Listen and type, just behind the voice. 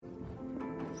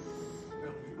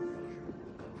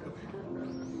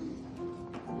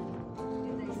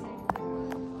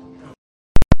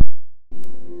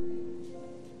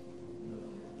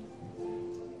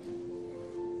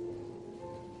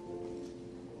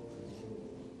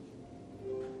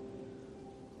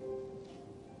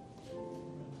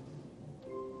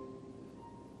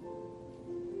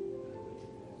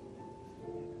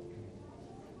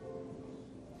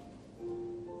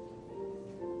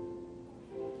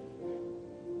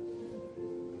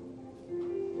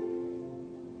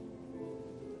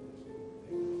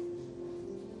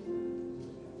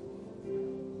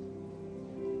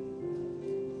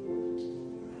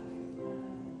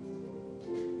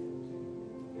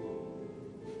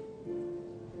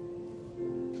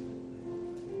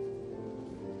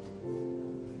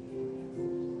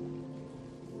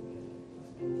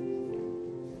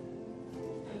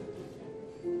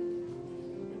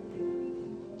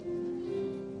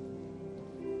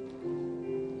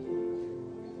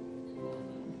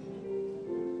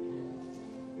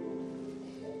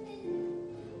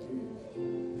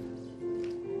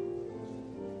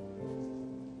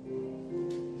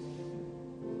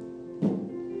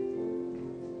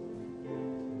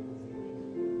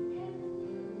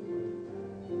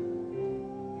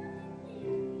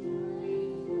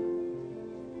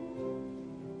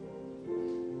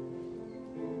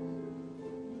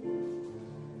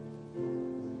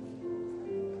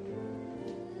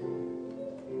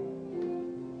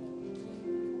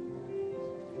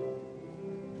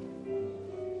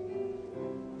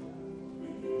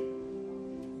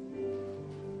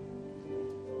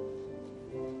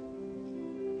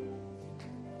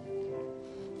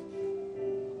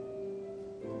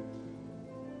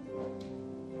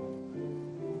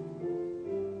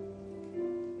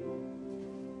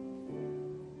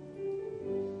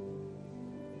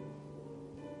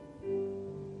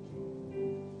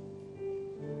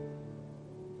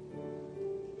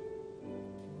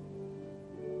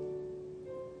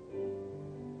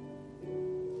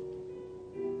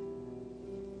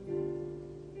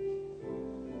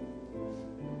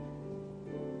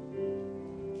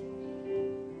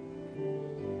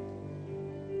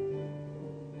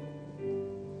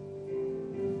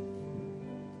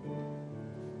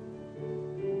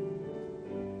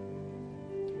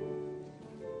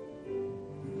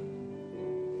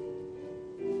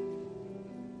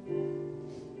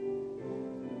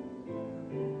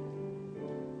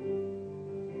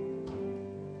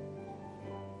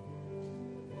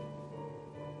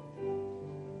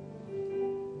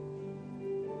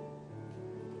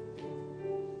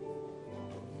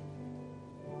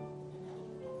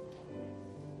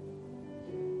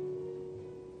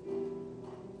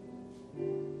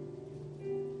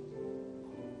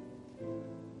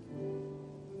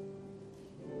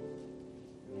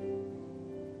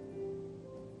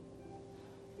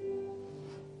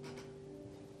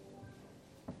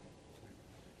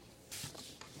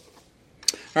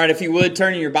All right, if you would,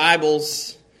 turn in your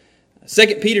Bibles.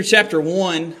 2 Peter chapter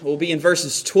 1 will be in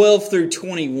verses 12 through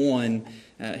 21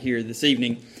 here this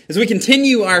evening. As we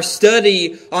continue our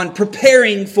study on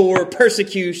preparing for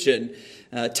persecution,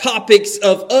 topics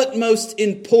of utmost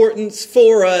importance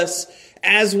for us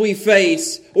as we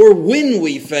face, or when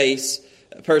we face,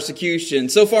 persecution.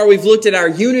 So far we've looked at our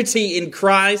unity in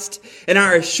Christ and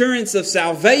our assurance of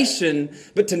salvation,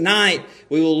 but tonight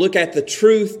we will look at the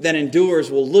truth that endures.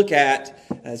 We'll look at,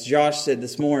 as Josh said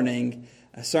this morning,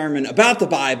 a sermon about the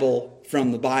Bible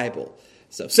from the Bible.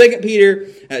 So 2 Peter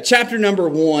chapter number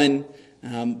 1,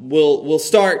 we'll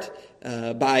start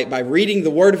by reading the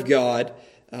Word of God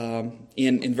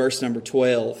in verse number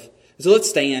 12. So let's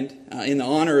stand in the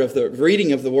honor of the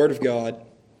reading of the Word of God.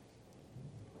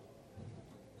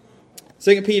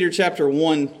 2 Peter chapter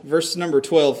 1, verse number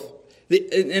 12.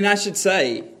 And I should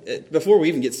say, before we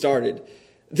even get started,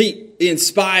 the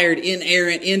inspired,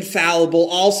 inerrant, infallible,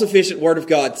 all-sufficient Word of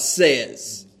God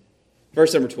says,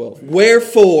 verse number 12,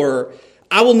 "Wherefore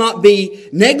I will not be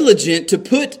negligent to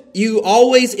put you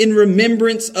always in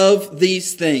remembrance of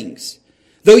these things,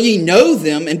 though ye know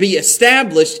them and be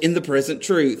established in the present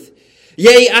truth.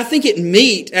 Yea, I think it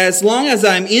meet, as long as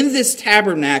I am in this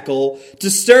tabernacle, to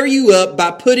stir you up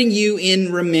by putting you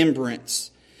in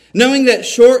remembrance, knowing that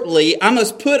shortly I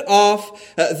must put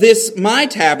off this my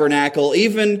tabernacle,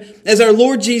 even as our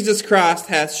Lord Jesus Christ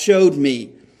hath showed me.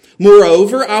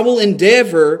 Moreover, I will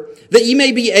endeavor that ye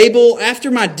may be able,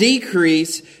 after my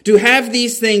decrease, to have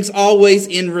these things always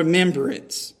in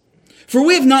remembrance. For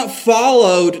we have not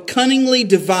followed cunningly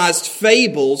devised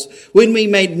fables when we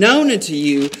made known unto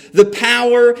you the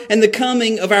power and the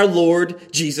coming of our Lord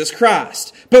Jesus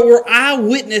Christ, but were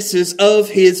eyewitnesses of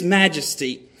His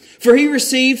majesty. For He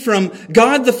received from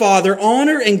God the Father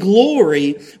honor and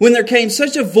glory when there came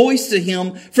such a voice to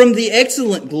Him from the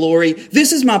excellent glory,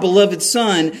 This is my beloved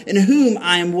Son, in whom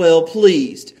I am well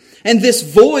pleased. And this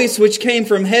voice which came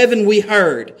from heaven we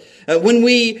heard when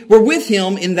we were with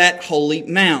Him in that holy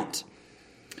mount.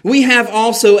 We have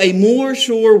also a more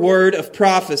sure word of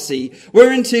prophecy,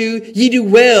 whereunto ye do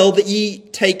well that ye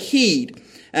take heed,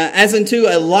 as unto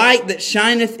a light that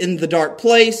shineth in the dark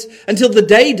place, until the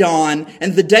day dawn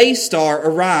and the day star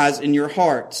arise in your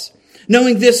hearts.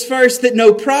 Knowing this first, that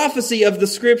no prophecy of the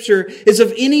Scripture is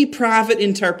of any private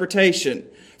interpretation.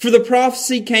 For the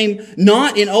prophecy came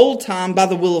not in old time by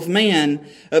the will of man,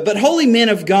 but holy men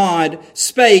of God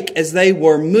spake as they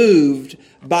were moved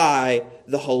by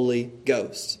the Holy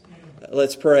Ghost."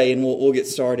 Let's pray and we'll get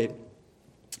started.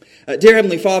 Dear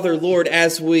Heavenly Father, Lord,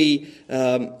 as we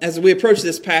approach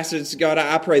this passage, God,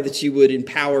 I pray that you would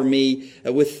empower me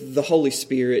with the Holy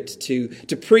Spirit to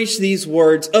preach these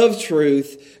words of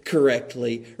truth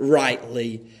correctly,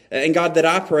 rightly. And God, that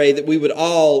I pray that we would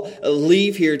all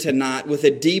leave here tonight with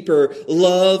a deeper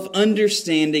love,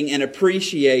 understanding, and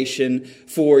appreciation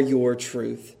for your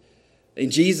truth.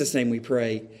 In Jesus' name we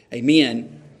pray.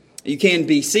 Amen. You can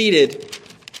be seated.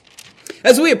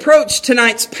 As we approach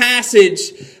tonight's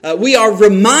passage, we are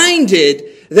reminded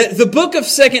that the book of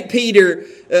 2 Peter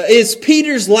is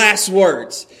Peter's last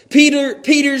words.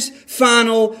 Peter's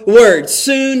final words.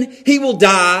 Soon he will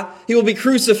die. He will be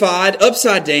crucified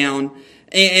upside down.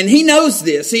 And he knows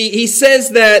this. He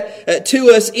says that to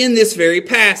us in this very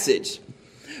passage.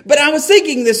 But I was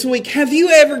thinking this week, have you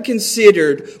ever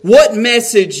considered what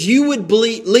message you would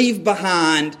leave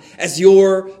behind as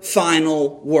your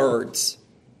final words?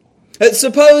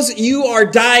 Suppose you are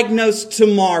diagnosed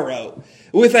tomorrow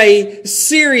with a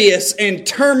serious and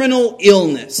terminal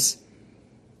illness.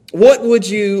 What would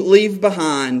you leave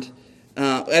behind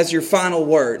as your final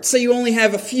word? Say you only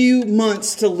have a few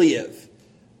months to live.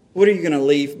 What are you going to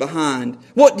leave behind?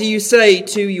 What do you say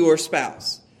to your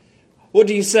spouse? What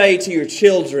do you say to your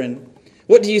children?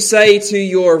 What do you say to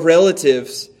your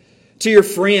relatives, to your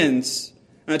friends,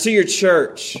 to your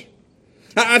church?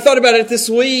 I thought about it this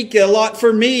week a lot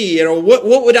for me.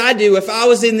 What would I do if I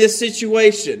was in this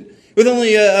situation with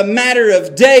only a matter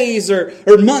of days or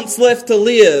months left to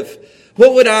live?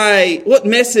 What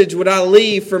message would I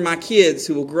leave for my kids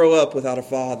who will grow up without a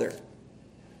father?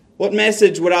 What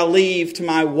message would I leave to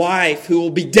my wife who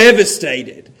will be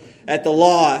devastated at the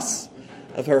loss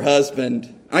of her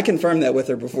husband? I confirmed that with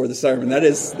her before the sermon. That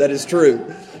is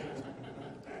true.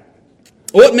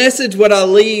 What message would I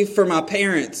leave for my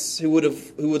parents who would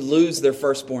lose their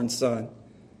firstborn son?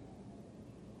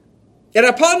 And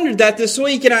I pondered that this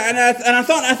week, and I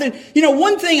thought,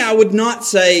 one thing I would not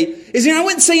say is, I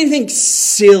wouldn't say anything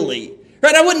silly.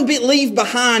 Right? I wouldn't leave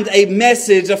behind a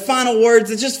message, a final words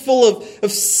that's just full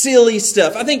of silly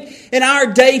stuff. I think in our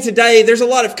day to day, there's a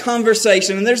lot of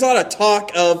conversation and there's a lot of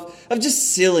talk of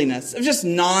just silliness, of just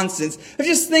nonsense, of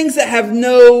just things that have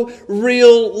no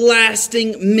real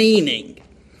lasting meaning.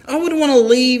 I would want to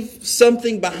leave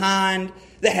something behind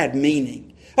that had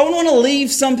meaning. I would want to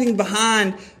leave something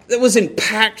behind that was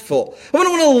impactful. I would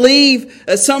want to leave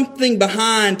something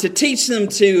behind to teach them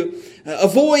to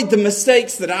avoid the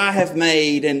mistakes that I have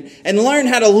made and learn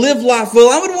how to live life well.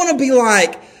 I would want to be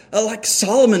like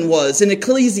Solomon was in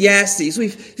Ecclesiastes.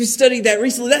 We've studied that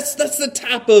recently. That's the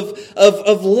type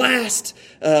of last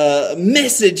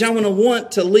message I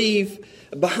want to leave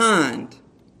behind.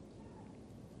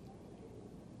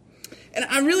 And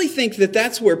I really think that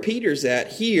that's where Peter's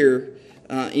at here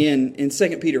in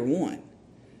 2 Peter 1.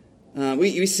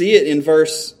 We see it in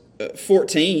verse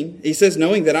 14. He says,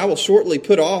 knowing that I will shortly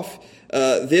put off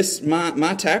this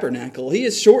my tabernacle. He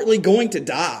is shortly going to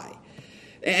die.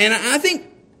 And I think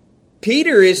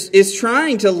Peter is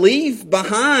trying to leave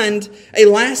behind a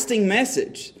lasting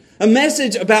message. A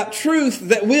message about truth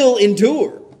that will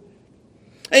endure.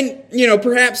 And,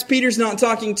 perhaps Peter's not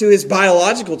talking to his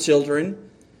biological children,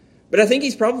 but I think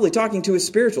he's probably talking to his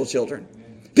spiritual children.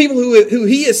 People who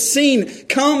he has seen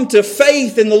come to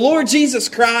faith in the Lord Jesus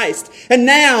Christ. And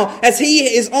now, as he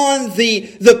is on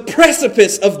the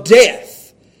precipice of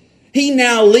death, he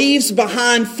now leaves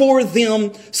behind for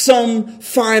them some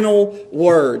final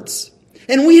words.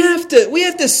 And we have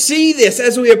to see this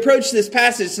as we approach this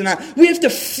passage tonight. We have to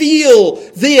feel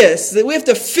this. That we have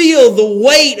to feel the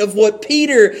weight of what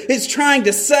Peter is trying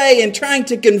to say and trying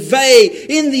to convey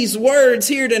in these words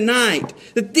here tonight.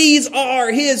 That these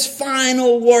are his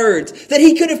final words. That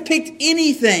he could have picked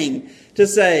anything to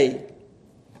say.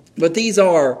 But these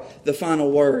are the final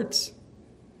words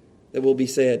that will be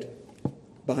said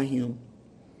by him.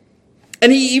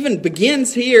 And he even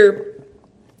begins here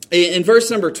in verse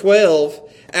number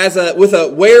 12 with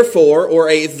a wherefore or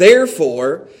a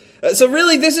therefore. So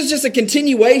really this is just a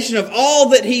continuation of all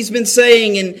that he's been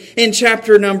saying in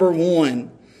chapter number 1.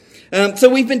 So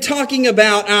we've been talking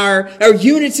about our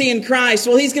unity in Christ.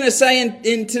 Well, he's going to say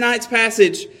in tonight's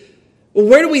passage, well,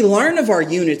 where do we learn of our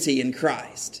unity in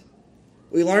Christ?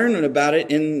 We learn about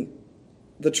it in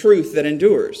the truth that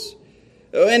endures.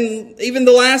 And even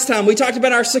the last time we talked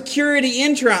about our security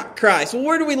in Christ. Well,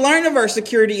 where do we learn of our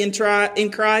security in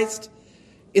Christ?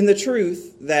 In the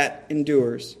truth that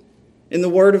endures. In the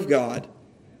Word of God.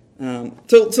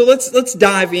 So let's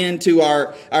dive into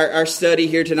our study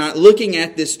here tonight, looking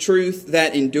at this truth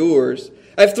that endures.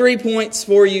 I have 3 points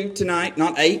for you tonight,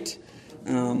 not 8.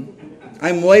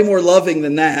 I'm way more loving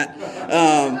than that.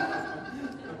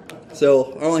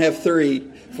 So I only have 3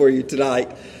 for you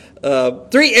tonight.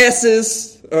 3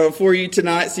 S's for you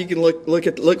tonight, so you can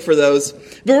look for those.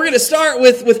 But we're going to start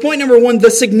with point number 1, the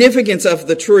significance of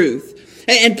the truth.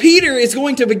 And Peter is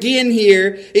going to begin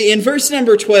here in verse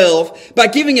number 12 by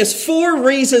giving us 4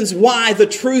 reasons why the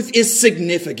truth is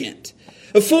significant.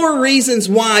 4 reasons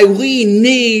why we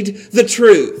need the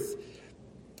truth.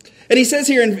 And he says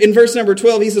here in verse number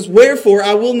 12, he says, wherefore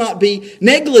I will not be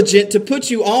negligent to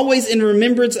put you always in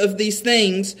remembrance of these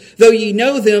things, though ye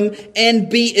know them, and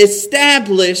be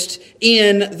established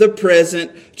in the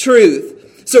present truth.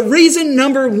 So reason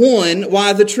number 1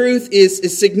 why the truth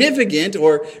is significant,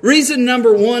 or reason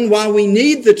number 1 why we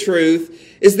need the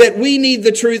truth, is that we need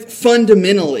the truth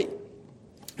fundamentally.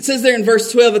 It says there in verse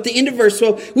 12, at the end of verse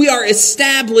 12, we are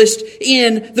established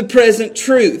in the present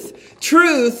truth.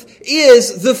 Truth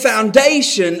is the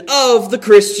foundation of the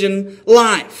Christian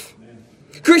life.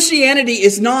 Christianity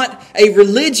is not a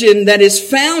religion that is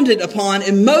founded upon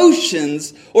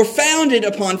emotions or founded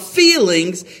upon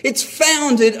feelings. It's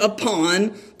founded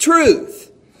upon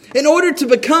truth. In order to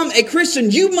become a Christian,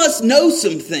 you must know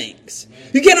some things.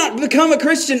 You cannot become a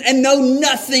Christian and know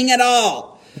nothing at all.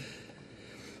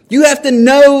 You have to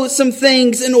know some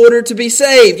things in order to be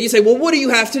saved. You say, well, what do you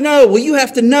have to know? Well, you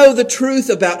have to know the truth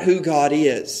about who God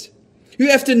is. You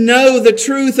have to know the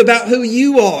truth about who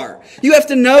you are. You have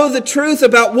to know the truth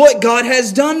about what God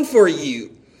has done for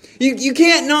you. You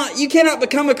cannot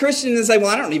become a Christian and say, well,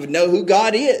 I don't even know who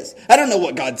God is. I don't know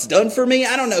what God's done for me.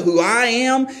 I don't know who I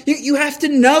am. You have to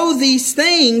know these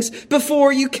things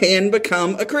before you can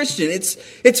become a Christian.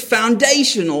 It's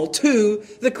foundational to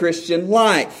the Christian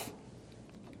life.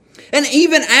 And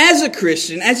even as a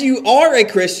Christian, as you are a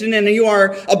Christian and you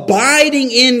are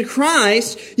abiding in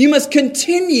Christ, you must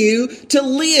continue to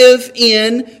live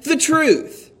in the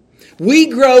truth. We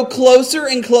grow closer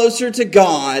and closer to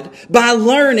God by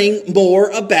learning more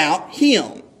about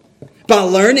Him. By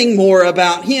learning more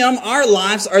about Him, our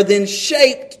lives are then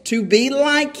shaped to be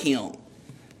like Him.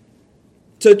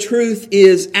 So truth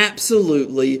is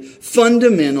absolutely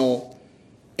fundamental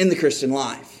in the Christian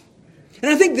life.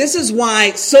 And I think this is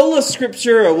why sola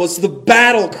scriptura was the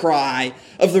battle cry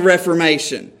of the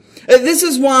Reformation. This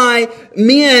is why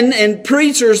men and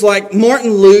preachers like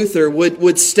Martin Luther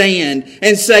would stand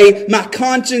and say, my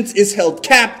conscience is held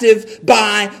captive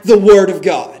by the Word of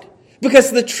God.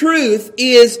 Because the truth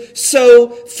is so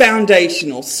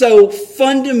foundational, so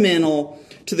fundamental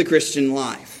to the Christian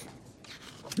life.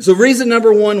 So reason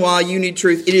number one why you need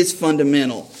truth, it is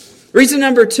fundamental. Reason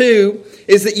number two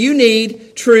is that you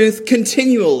need truth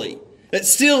continually. It's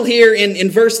still here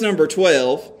in verse number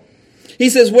 12. He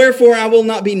says, wherefore I will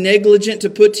not be negligent to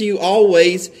put to you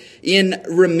always in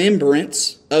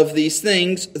remembrance of these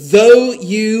things, though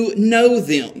you know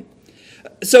them.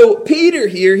 So Peter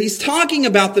here, he's talking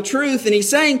about the truth, and he's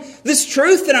saying, this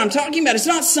truth that I'm talking about is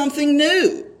not something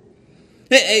new.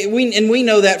 We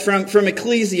know that from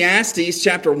Ecclesiastes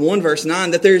chapter 1, verse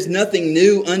 9, that there's nothing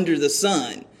new under the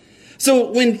sun.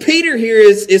 So when Peter here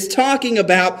is talking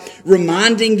about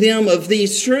reminding them of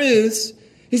these truths,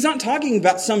 he's not talking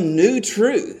about some new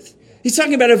truth. He's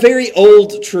talking about a very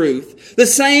old truth. The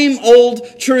same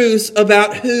old truths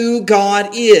about who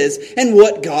God is and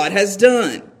what God has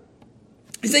done.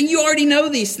 He's saying you already know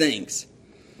these things.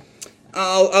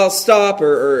 I'll stop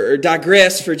or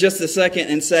digress for just a second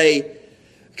and say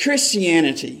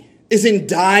Christianity is in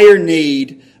dire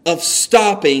need of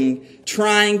stopping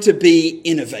trying to be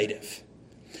innovative.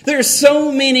 There are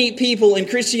so many people in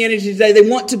Christianity today, they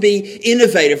want to be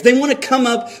innovative. They want to come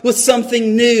up with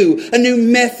something new, a new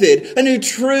method, a new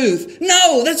truth.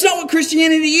 No, that's not what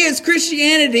Christianity is.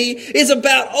 Christianity is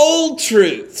about old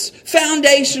truths,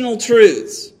 foundational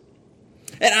truths.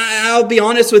 And I'll be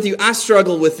honest with you, I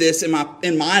struggle with this in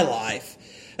my life.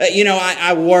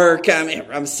 I work,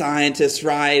 I'm a scientist,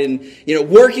 right? And,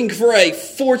 working for a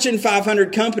Fortune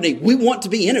 500 company, we want to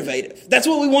be innovative. That's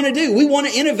what we want to do. We want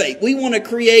to innovate. We want to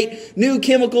create new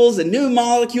chemicals and new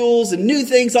molecules and new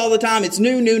things all the time. It's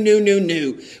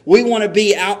new. We want to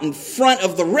be out in front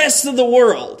of the rest of the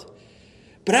world.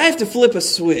 But I have to flip a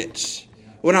switch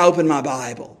when I open my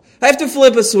Bible. I have to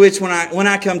flip a switch when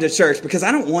I come to church because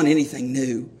I don't want anything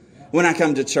new. When I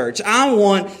come to church, I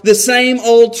want the same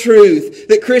old truth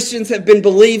that Christians have been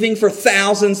believing for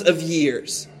thousands of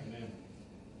years.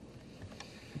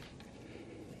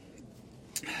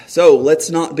 So let's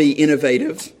not be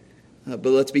innovative, but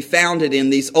let's be founded in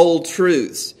these old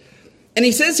truths. And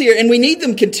he says here, and we need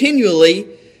them continually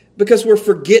because we're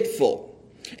forgetful.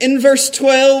 In verse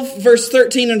 12, verse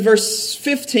 13, and verse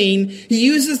 15, he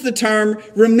uses the term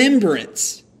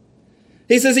remembrance.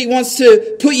 He says he wants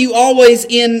to put you always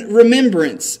in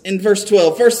remembrance in verse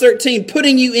 12. Verse 13,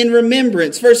 putting you in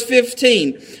remembrance. Verse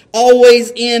 15,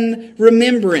 always in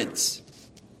remembrance.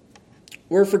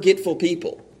 We're forgetful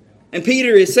people. And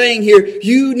Peter is saying here,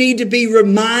 you need to be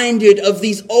reminded of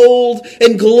these old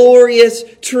and glorious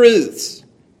truths.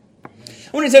 I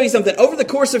want to tell you something. Over the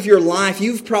course of your life,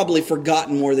 you've probably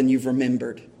forgotten more than you've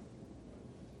remembered.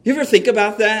 You ever think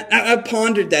about that? I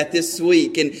pondered that this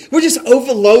week, and we're just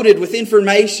overloaded with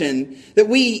information that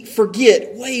we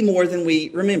forget way more than we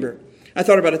remember. I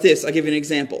thought about it this. I'll give you an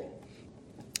example.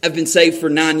 I've been saved for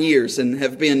 9 years and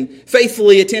have been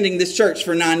faithfully attending this church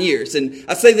for 9 years. And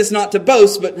I say this not to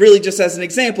boast, but really just as an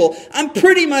example. I'm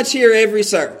pretty much here every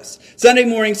service. Sunday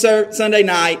morning, Sunday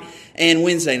night, and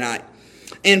Wednesday night.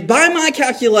 And by my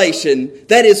calculation,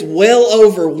 that is well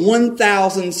over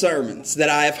 1,000 sermons that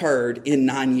I have heard in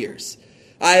 9 years.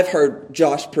 I have heard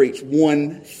Josh preach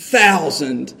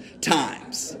 1,000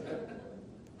 times.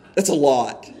 That's a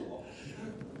lot.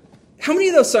 How many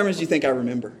of those sermons do you think I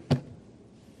remember?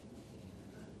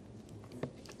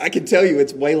 I can tell you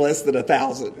it's way less than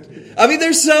 1,000. I mean,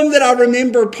 there's some that I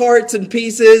remember parts and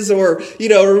pieces or,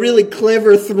 a really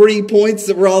clever 3 points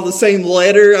that were all the same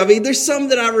letter. I mean, there's some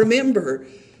that I remember.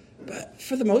 But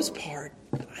for the most part,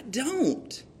 I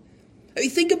don't. I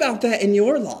mean, think about that in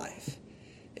your life.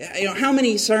 How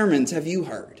many sermons have you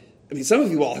heard? I mean, some of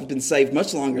you all have been saved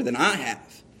much longer than I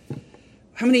have.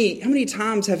 How many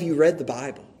times have you read the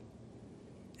Bible?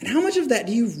 And how much of that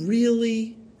do you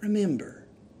really remember?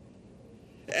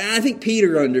 And I think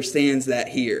Peter understands that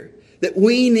here. That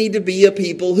we need to be a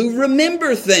people who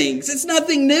remember things. It's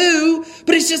nothing new,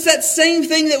 but it's just that same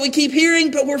thing that we keep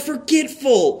hearing, but we're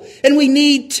forgetful. And we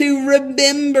need to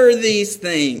remember these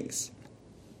things.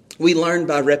 We learn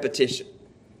by repetition.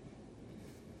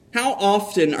 How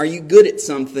often are you good at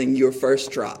something your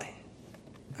first try?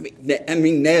 I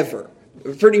mean, never.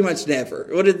 Pretty much never.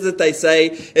 What is it they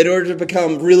say? In order to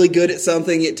become really good at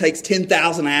something, it takes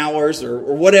 10,000 hours or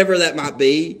whatever that might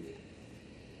be.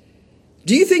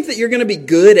 Do you think that you're going to be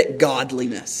good at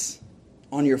godliness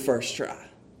on your first try?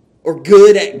 Or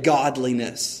good at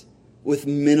godliness with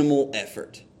minimal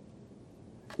effort?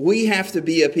 we have to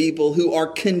be a people who are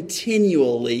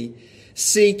continually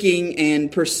seeking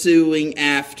and pursuing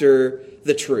after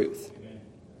the truth.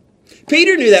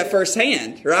 Peter knew that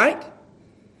firsthand, right?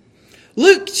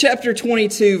 Luke chapter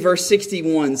 22, verse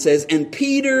 61 says, "And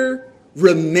Peter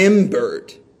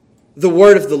remembered the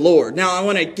word of the Lord." Now, I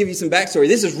want to give you some backstory.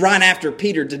 This is right after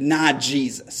Peter denied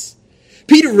Jesus.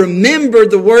 Peter remembered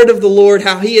the word of the Lord,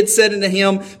 how he had said unto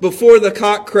him, "Before the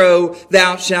cock crow,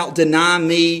 thou shalt deny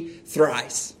me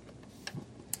thrice."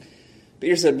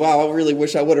 Peter said, "Wow, I really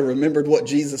wish I would have remembered what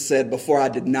Jesus said before I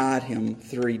denied him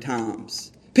 3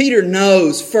 times." Peter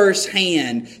knows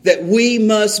firsthand that we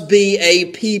must be a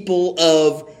people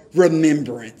of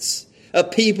remembrance. A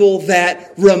people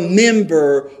that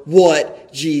remember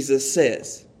what Jesus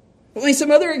says. I mean,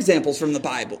 some other examples from the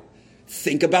Bible.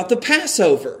 Think about the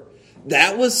Passover.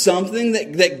 That was something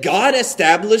that God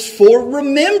established for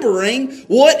remembering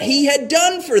what He had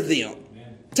done for them.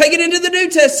 Take it into the New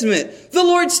Testament. The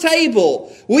Lord's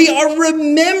table. We are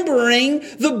remembering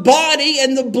the body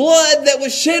and the blood that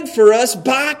was shed for us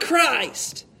by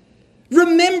Christ.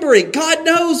 Remembering. God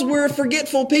knows we're a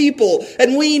forgetful people,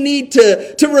 and we need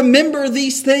to remember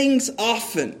these things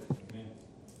often.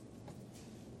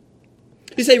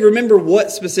 You say, remember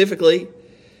what specifically?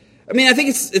 I mean, I think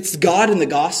it's God and the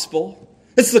gospel.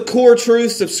 It's the core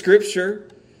truths of Scripture.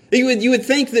 You would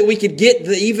think that we could get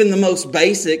even the most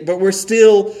basic, but we're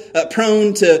still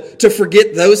prone to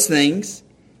forget those things.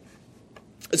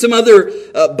 Some other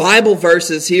Bible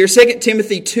verses here. 2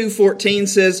 Timothy 2:14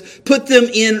 says, "Put them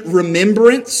in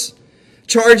remembrance,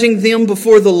 charging them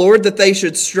before the Lord that they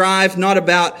should strive not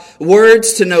about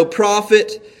words to no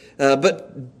profit,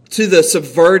 but to the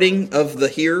subverting of the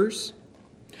hearers."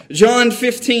 John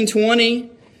 15:20,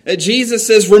 Jesus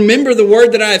says, "Remember the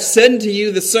word that I have said unto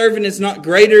you, the servant is not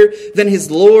greater than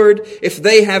his Lord. If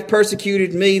they have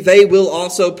persecuted me, they will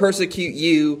also persecute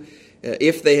you.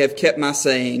 If they have kept my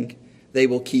saying, they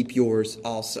will keep yours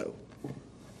also."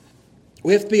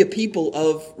 We have to be a people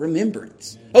of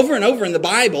remembrance. Over and over in the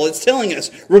Bible, it's telling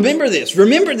us, remember this,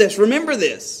 remember this, remember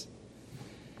this.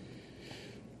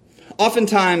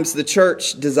 Oftentimes, the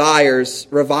church desires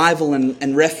revival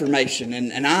and reformation,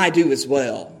 and I do as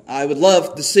well. I would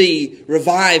love to see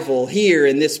revival here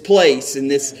in this place, in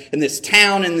this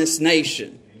town, in this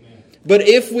nation. But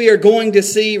if we are going to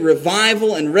see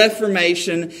revival and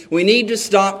reformation, we need to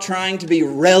stop trying to be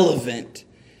relevant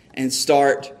and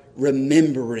start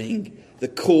remembering the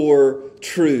core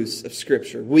truths of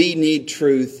Scripture. We need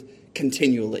truth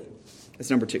continually.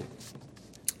 That's number 2.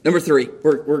 Number 3,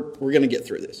 we're going to get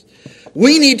through this.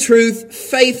 We need truth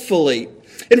faithfully.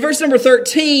 In verse number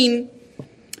 13,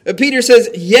 Peter says,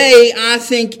 "Yea, I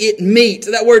think it meet."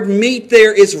 That word meet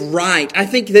there is right. I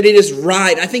think that it is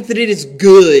right. I think that it is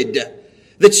good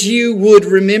that you would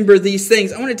remember these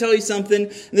things. I want to tell you something.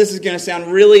 This is going to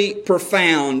sound really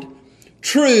profound.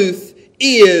 Truth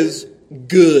is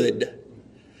good.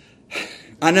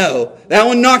 I know, that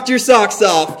one knocked your socks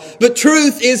off. But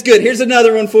truth is good. Here's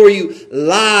another one for you.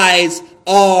 Lies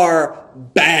are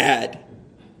bad.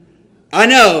 I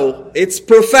know, it's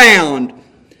profound.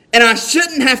 And I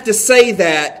shouldn't have to say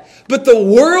that, but the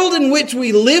world in which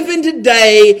we live in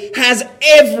today has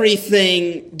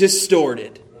everything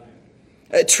distorted.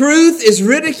 Truth is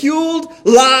ridiculed,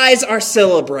 lies are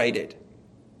celebrated.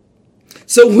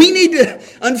 So we need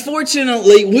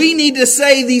to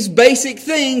say these basic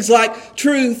things like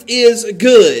truth is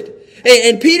good.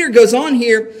 And Peter goes on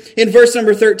here in verse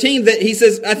number 13 that he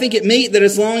says, "I think it meet that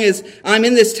as long as I'm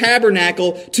in this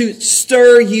tabernacle to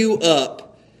stir you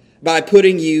up by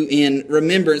putting you in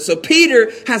remembrance." So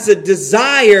Peter has a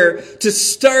desire to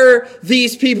stir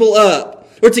these people up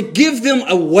or to give them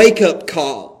a wake-up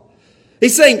call.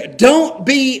 He's saying, don't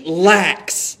be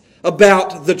lax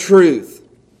about the truth.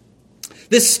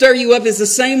 This stir you up is the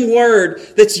same word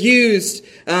that's used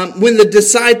when the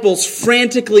disciples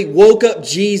frantically woke up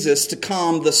Jesus to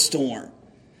calm the storm.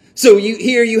 So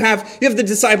you have the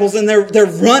disciples and they're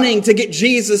running to get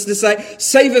Jesus to say,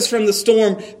 "Save us from the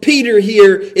storm." Peter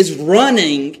here is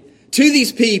running to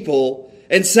these people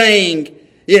and saying,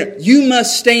 you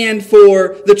must stand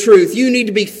for the truth. You need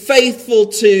to be faithful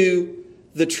to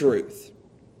the truth.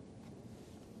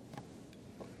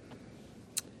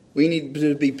 We need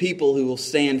to be people who will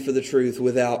stand for the truth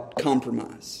without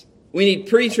compromise. We need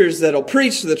preachers that will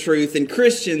preach the truth and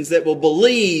Christians that will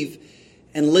believe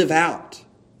and live out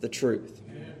the truth.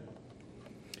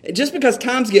 And just because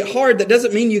times get hard, that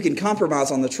doesn't mean you can compromise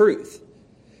on the truth.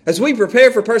 As we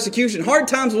prepare for persecution, hard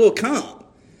times will come.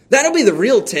 That'll be the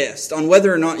real test on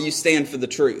whether or not you stand for the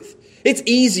truth. It's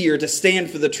easier to stand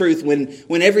for the truth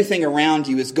when everything around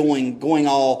you is going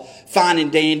all fine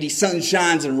and dandy,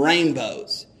 sunshines and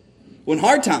rainbows. When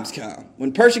hard times come,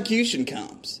 when persecution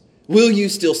comes, will you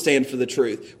still stand for the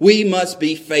truth? We must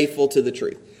be faithful to the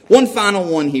truth. One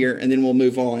final one here, and then we'll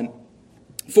move on.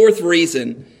 Fourth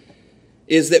reason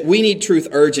is that we need truth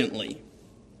urgently.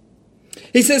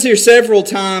 He says here several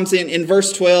times in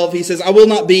verse 12, he says, I will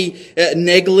not be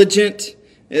negligent.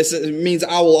 It means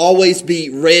I will always be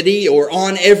ready or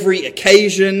on every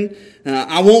occasion.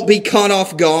 I won't be caught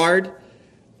off guard.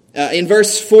 In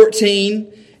verse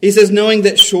 14, he says, knowing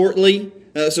that shortly,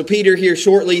 so Peter here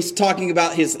shortly is talking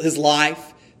about his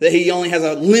life, that he only has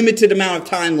a limited amount of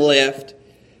time left.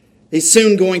 He's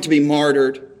soon going to be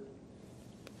martyred.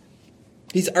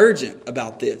 He's urgent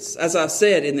about this. As I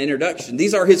said in the introduction,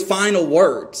 these are his final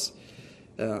words.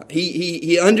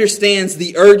 He understands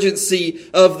the urgency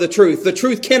of the truth. The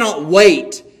truth cannot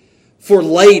wait for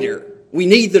later. We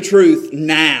need the truth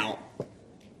now.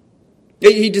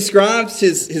 He describes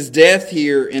his death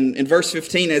here in verse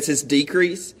 15 as his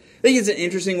decrease. I think it's an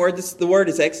interesting word. The word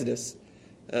is Exodus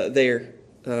there,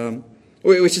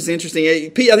 which is interesting.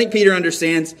 I think Peter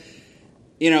understands,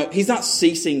 he's not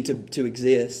ceasing to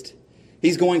exist.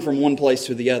 He's going from one place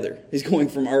to the other. He's going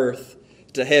from earth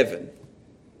to heaven.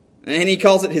 And he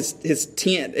calls it his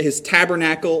tent, his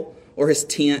tabernacle, or his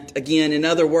tent. Again, in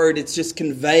other words, it's just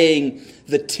conveying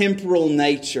the temporal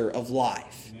nature of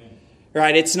life. Amen.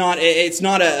 Right? It's not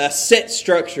a set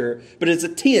structure, but it's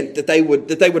a tent that they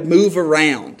would move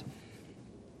around.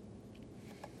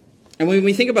 And when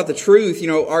we think about the truth,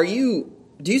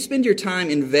 do you spend your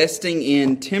time investing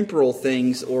in temporal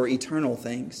things or eternal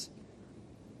things?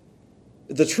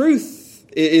 The truth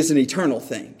is an eternal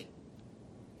thing.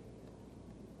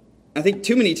 I think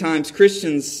too many times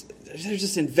Christians, they're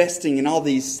just investing in all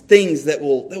these things that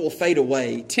will fade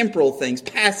away. Temporal things,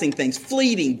 passing things,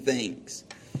 fleeting things.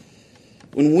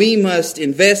 When we must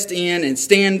invest in and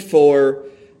stand for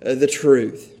the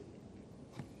truth.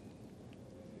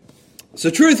 So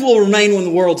truth will remain when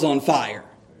the world's on fire.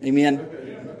 Amen.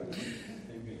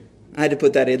 I had to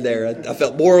put that in there. I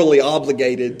felt morally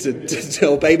obligated to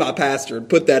obey my pastor and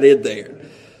put that in there.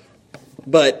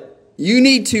 But you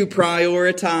need to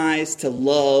prioritize to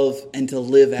love and to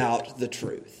live out the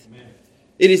truth. Amen.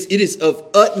 It is of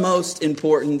utmost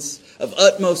importance, of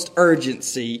utmost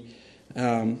urgency,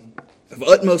 of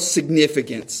utmost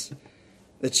significance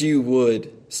that you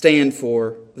would stand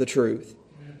for the truth.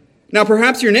 Amen. Now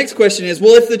perhaps your next question is,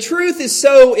 well, if the truth is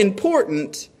so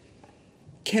important,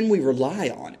 can we rely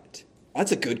on it?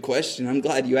 That's a good question. I'm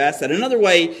glad you asked that. Another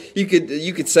way you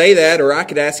could say that, or I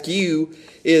could ask you,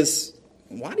 is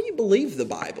why do you believe the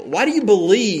Bible? Why do you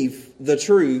believe the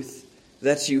truth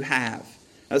that you have?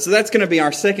 So that's going to be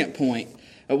our second point.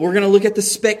 We're going to look at the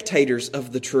spectators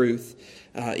of the truth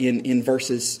in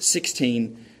verses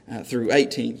 16 through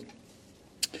 18.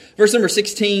 Verse number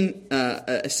 16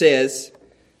 says,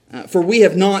 for we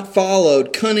have not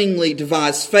followed cunningly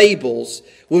devised fables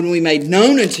when we made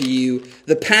known unto you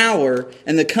the power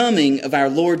and the coming of our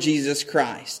Lord Jesus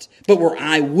Christ, but were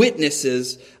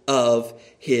eyewitnesses of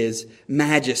His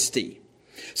majesty.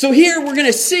 So here we're going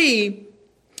to see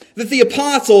that the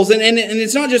apostles, and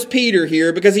it's not just Peter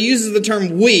here, because he uses the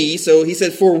term we, so he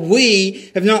says, for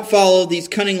we have not followed these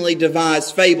cunningly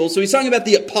devised fables. So he's talking about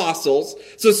the apostles,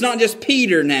 so it's not just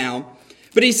Peter now.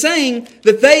 But he's saying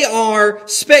that they are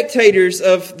spectators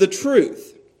of the truth.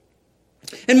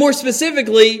 And more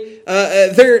specifically,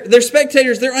 they're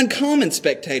spectators, they're uncommon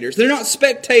spectators. They're not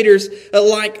spectators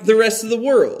like the rest of the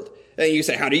world. And you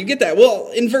say, how do you get that?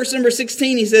 Well, in verse number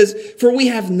 16, he says, for we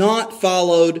have not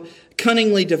followed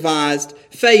cunningly devised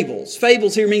fables.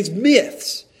 Fables here means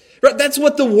myths. Right? That's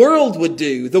what the world would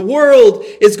do. The world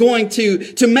is going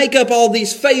to make up all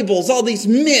these fables, all these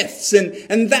myths,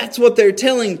 and that's what they're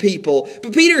telling people.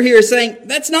 But Peter here is saying,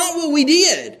 that's not what we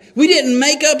did. We didn't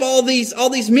make up all these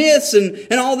myths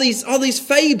and all these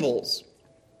fables.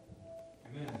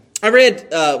 Amen. I read,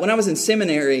 when I was in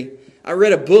seminary, I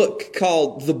read a book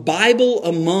called The Bible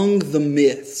Among the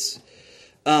Myths.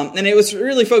 And it was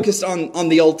really focused on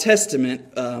the Old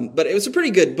Testament, but it was a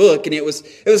pretty good book, and it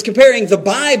was comparing the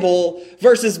Bible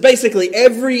versus basically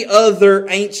every other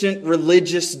ancient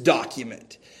religious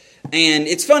document. And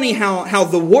it's funny how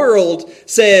the world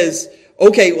says,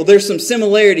 okay, well, there's some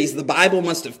similarities. The Bible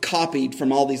must have copied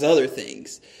from all these other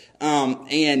things.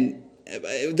 And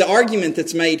the argument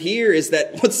that's made here is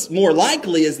that what's more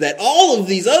likely is that all of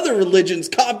these other religions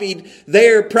copied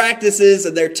their practices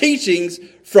and their teachings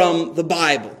from the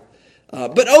Bible.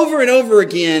 But over and over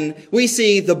again, we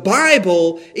see the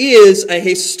Bible is a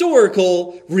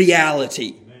historical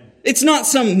reality. It's not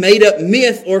some made-up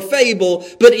myth or fable,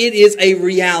 but it is a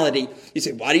reality. You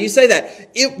say, why do you say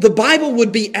that? The Bible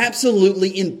would be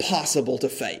absolutely impossible to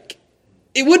fake.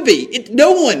 It would be.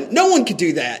 No one could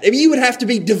do that. I mean, you would have to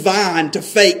be divine to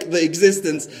fake the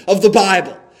existence of the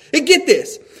Bible. And get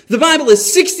this. The Bible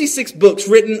is 66 books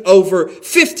written over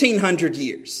 1,500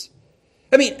 years.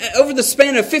 I mean, over the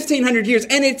span of 1,500 years,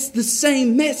 and it's the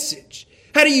same message.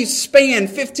 How do you span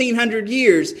 1,500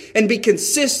 years and be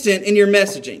consistent in your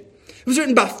messaging? It was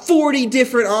written by 40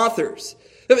 different authors.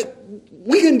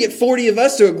 We couldn't get 40 of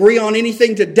us to agree on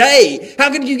anything today.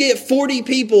 How could you get 40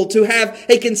 people to have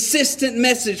a consistent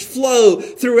message flow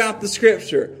throughout the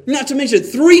Scripture? Not to mention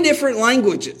 3 different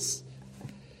languages.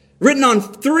 Written on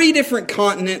 3 different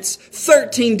continents,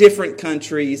 13 different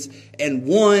countries, and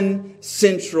one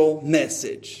central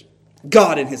message.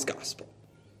 God and His gospel.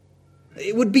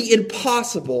 It would be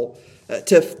impossible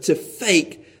to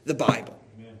fake the Bible.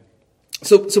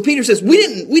 So Peter says, we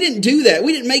didn't do that.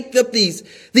 We didn't make up these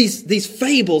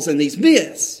fables and these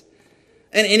myths.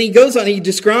 And he goes on, he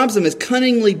describes them as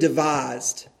cunningly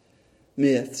devised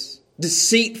myths,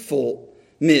 deceitful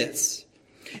myths.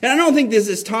 And I don't think this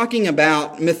is talking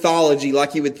about mythology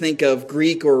like you would think of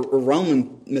Greek or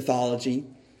Roman mythology.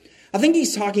 I think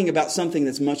he's talking about something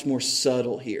that's much more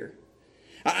subtle here.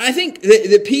 I think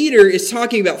that Peter is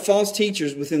talking about false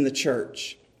teachers within the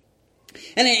church.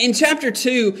 And in chapter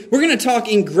 2, we're going to talk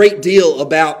in great deal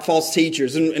about false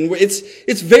teachers. And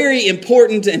it's very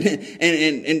important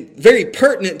and very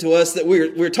pertinent to us that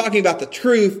we're talking about the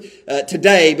truth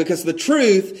today, because the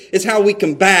truth is how we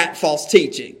combat false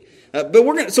teaching. But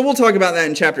we'll talk about that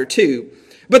in chapter 2.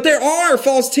 But there are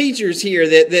false teachers here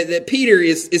that Peter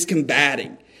is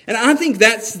combating. And I think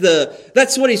that's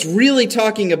what he's really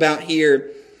talking about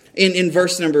here in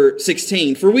verse number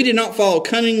 16. For we did not follow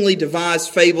cunningly devised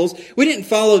fables. We didn't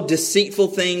follow deceitful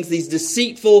things, these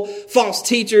deceitful false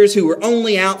teachers who were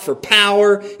only out for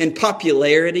power and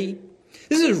popularity.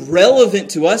 This is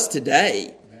relevant to us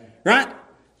today, right?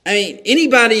 I mean,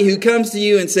 anybody who comes to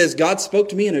you and says, God spoke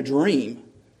to me in a dream,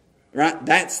 right?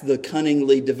 That's the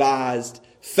cunningly devised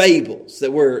fables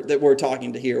that we're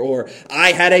talking to here. Or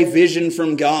I had a vision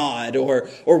from God, or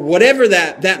whatever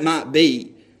that might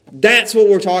be. That's what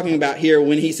we're talking about here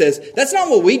when he says, that's not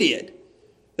what we did.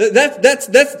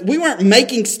 We weren't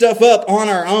making stuff up on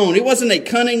our own. It wasn't a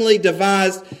cunningly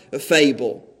devised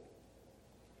fable.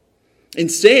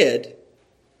 Instead,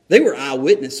 they were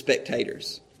eyewitness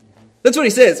spectators. That's what he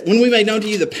says. When we made known to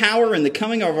you the power and the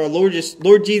coming of our Lord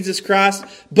Jesus Christ,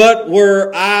 but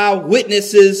were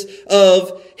eyewitnesses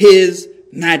of His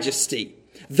majesty.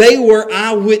 They were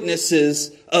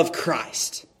eyewitnesses of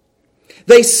Christ.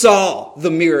 They saw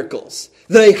the miracles.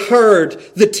 They heard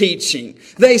the teaching.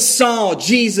 They saw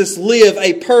Jesus live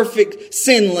a perfect,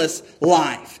 sinless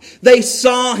life. They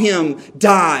saw Him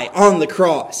die on the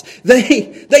cross.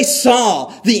 They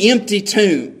saw the empty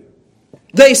tomb.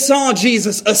 They saw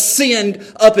Jesus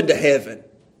ascend up into heaven.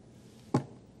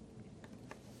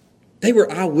 They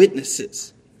were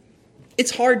eyewitnesses.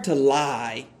 It's hard to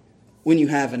lie when you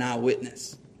have an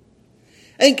eyewitness.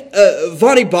 I think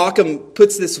Voddie Baucham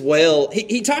puts this well.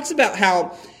 He talks about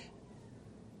how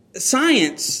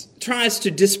science tries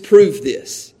to disprove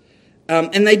this.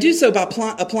 And they do so by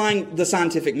applying the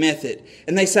scientific method.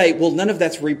 And they say, well, none of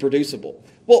that's reproducible.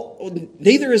 Well,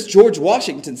 neither is George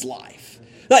Washington's life.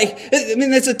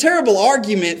 It's a terrible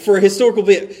argument for a historical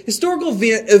event. Historical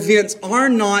events are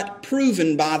not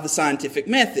proven by the scientific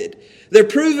method. They're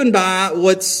proven by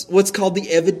what's called the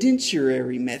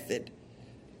evidentiary method.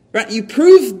 Right? You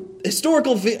prove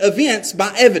historical events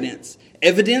by evidence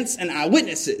and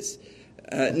eyewitnesses,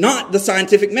 not the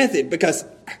scientific method. Because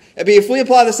if we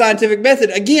apply the scientific method,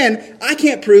 again, I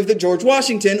can't prove that George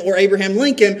Washington or Abraham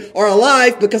Lincoln are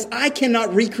alive because I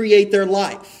cannot recreate their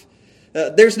life.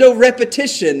 There's no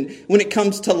repetition when it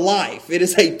comes to life. It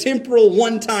is a temporal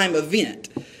one-time event.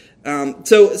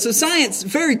 So science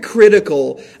is very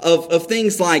critical of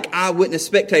things like eyewitness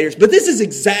spectators, but this is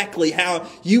exactly how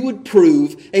you would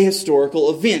prove a historical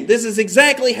event. This is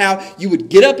exactly how you would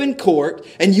get up in court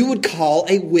and you would call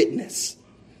a witness.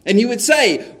 And you would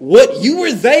say, what, you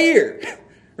were there,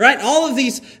 right? All of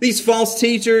these false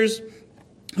teachers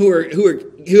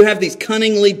who have these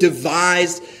cunningly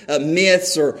devised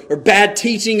myths or bad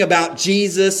teaching about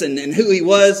Jesus and who He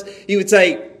was, you would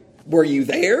say, were you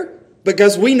there?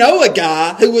 Because we know a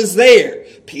guy who was there.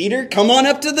 Peter, come on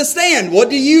up to the stand.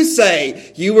 What do you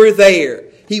say? You were there.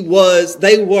 They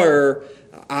were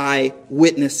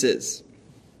eyewitnesses.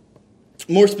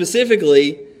 More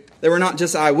specifically, they were not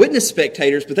just eyewitness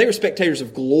spectators, but they were spectators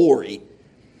of glory.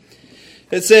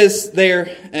 It says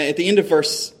there at the end of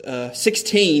verse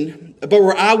 16, but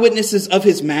we're eyewitnesses of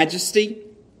his majesty.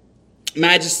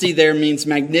 Majesty there means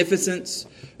magnificence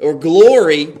or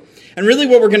glory. And really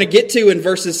what we're going to get to in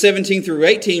verses 17 through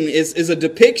 18 is a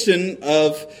depiction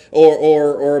of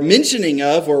or a mentioning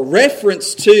of or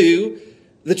reference to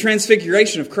the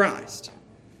transfiguration of Christ.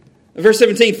 Verse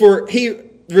 17, for he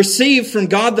received from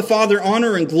God the Father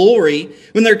honor and glory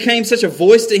when there came such a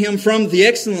voice to him from the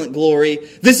excellent glory,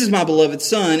 this is my beloved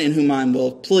Son in whom I am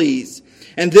well pleased.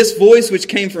 And this voice which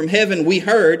came from heaven we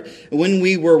heard when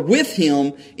we were with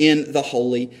him in the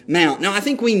holy mount. Now I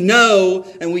think we know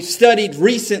and we've studied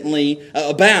recently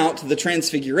about the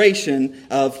transfiguration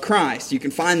of Christ. You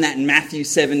can find that in Matthew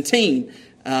 17.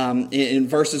 In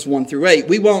verses 1 through 8.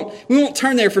 We won't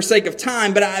turn there for sake of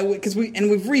time, but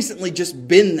we've recently just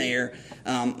been there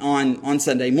on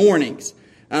Sunday mornings.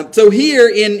 So here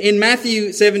in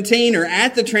Matthew 17, or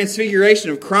at the transfiguration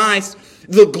of Christ,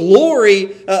 the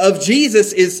glory of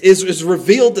Jesus is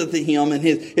revealed to him, and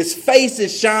his face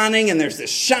is shining, and there's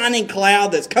this shining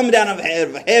cloud that's coming down out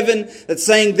of heaven that's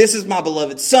saying, this is my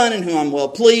beloved Son in whom I'm well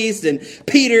pleased. And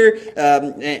Peter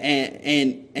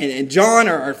and John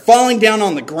are falling down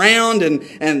on the ground,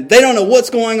 and they don't know what's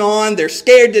going on. They're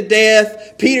scared to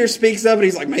death. Peter speaks up, and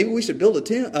he's like, maybe we should build a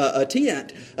tent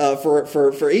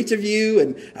for each of you.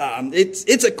 And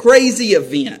it's a crazy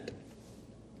event.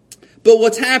 But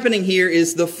what's happening here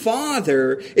is the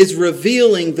Father is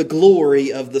revealing the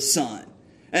glory of the Son.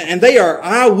 And they are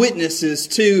eyewitnesses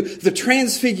to the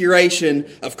transfiguration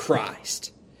of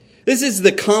Christ. This is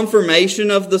the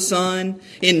confirmation of the Son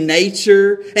in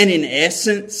nature and in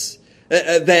essence.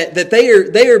 That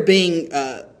they are being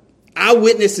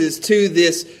eyewitnesses to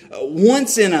this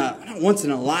once in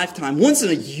a lifetime, once in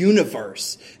a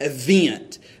universe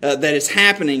event that is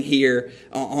happening here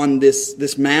on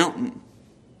this mountain.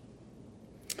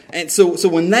 And so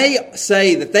when they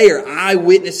say that they are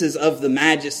eyewitnesses of the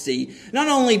majesty, not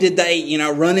only did they,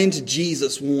 run into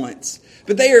Jesus once,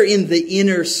 but they are in the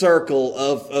inner circle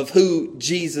of who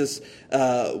Jesus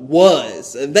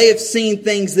was. They have seen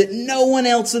things that no one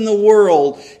else in the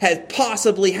world has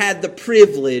possibly had the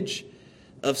privilege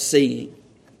of seeing.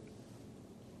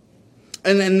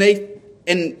 And then they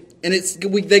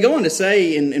go on to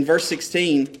say in verse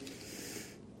 16,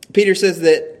 Peter says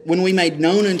that when we made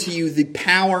known unto you the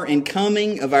power and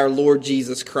coming of our Lord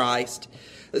Jesus Christ.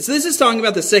 So this is talking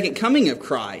about the second coming of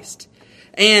Christ.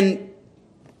 And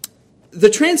the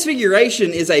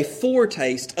transfiguration is a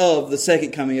foretaste of the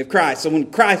second coming of Christ. So when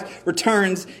Christ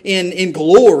returns in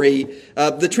glory,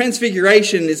 the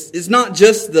transfiguration is not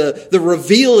just the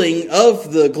revealing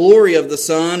of the glory of the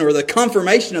Son or the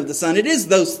confirmation of the Son. It is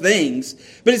those things.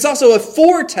 But it's also a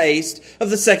foretaste of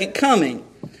the second coming.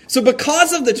 So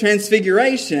because of the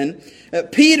transfiguration,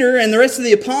 Peter and the rest of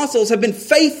the apostles have been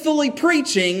faithfully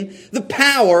preaching the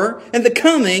power and the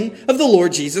coming of the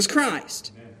Lord Jesus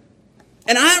Christ.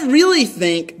 And I really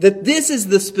think that this is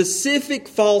the specific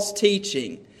false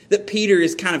teaching that Peter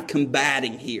is kind of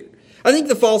combating here. I think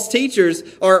the false teachers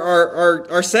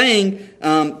are saying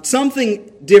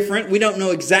something different. We don't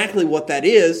know exactly what that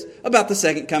is about the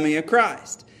second coming of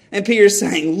Christ. And Peter's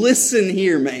saying, listen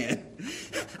here, man.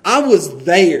 I was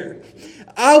there.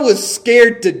 I was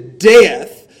scared to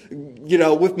death,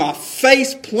 with my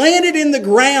face planted in the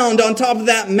ground on top of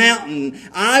that mountain.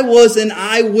 I was an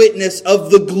eyewitness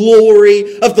of the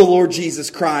glory of the Lord Jesus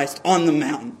Christ on the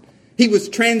mountain. He was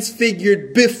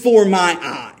transfigured before my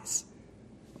eyes.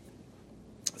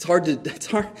 It's hard.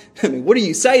 I mean, what do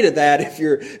you say to that if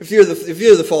you're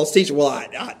the false teacher? Well,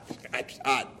 I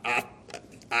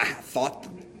thought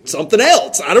something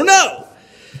else. I don't know.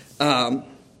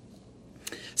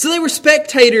 So they were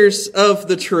spectators of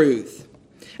the truth.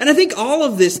 And I think all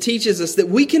of this teaches us that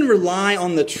we can rely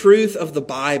on the truth of the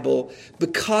Bible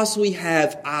because we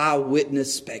have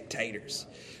eyewitness spectators.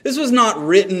 This was not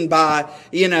written by,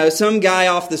 some guy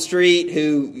off the street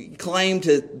who claimed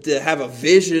to have a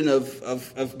vision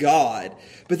of God.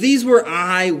 But these were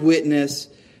eyewitness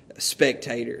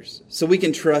spectators. So we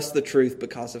can trust the truth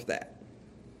because of that.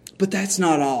 But that's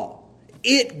not all.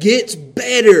 It gets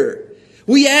better.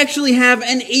 We actually have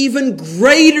an even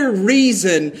greater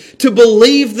reason to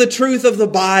believe the truth of the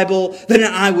Bible than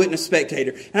an eyewitness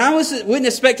spectator. An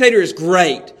eyewitness spectator is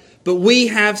great, but we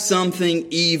have something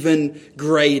even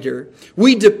greater.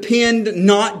 We depend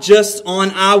not just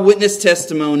on eyewitness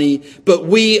testimony, but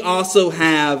we also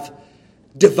have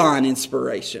divine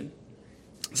inspiration.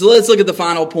 So let's look at the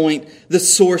final point, the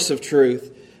source of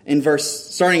truth,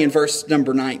 starting in verse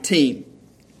number 19.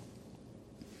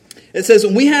 It says,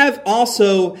 we have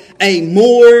also a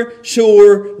more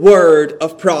sure word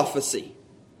of prophecy.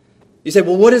 You say,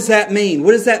 well, what does that mean?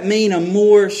 What does that mean, a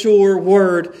more sure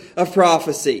word of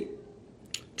prophecy?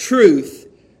 Truth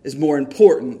is more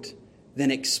important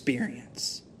than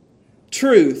experience.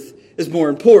 Truth is more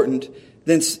important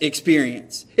than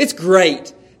experience. It's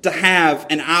great to have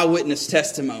an eyewitness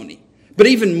testimony. But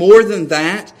even more than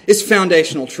that, it's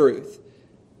foundational truth.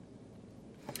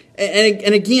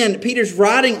 And again, Peter's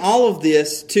writing all of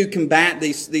this to combat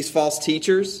these false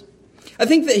teachers. I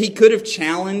think that he could have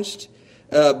challenged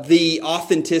the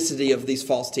authenticity of these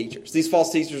false teachers. These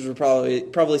false teachers would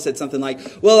probably said something like,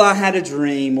 well, I had a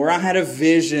dream, or I had a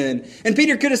vision. And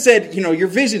Peter could have said, your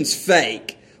vision's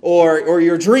fake, or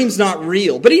your dream's not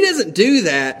real. But he doesn't do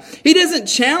that. He doesn't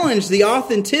challenge the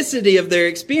authenticity of their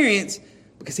experience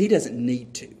because he doesn't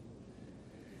need to.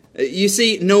 You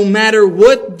see, no matter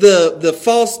what the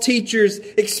false teachers'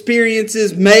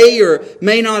 experiences may or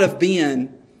may not have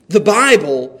been, the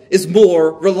Bible is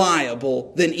more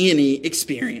reliable than any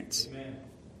experience. Amen.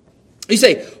 You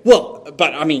say, well,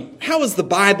 but how is the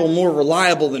Bible more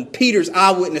reliable than Peter's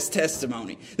eyewitness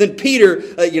testimony? Than Peter,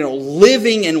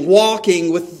 living and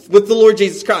walking with the Lord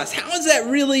Jesus Christ? How is that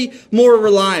really more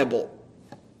reliable?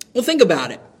 Well, think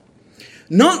about it.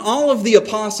 Not all of the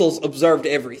apostles observed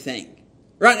everything.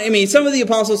 Right? Some of the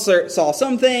apostles saw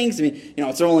some things.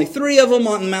 It's only 3 of them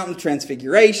on the Mountain of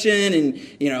Transfiguration.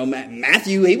 And,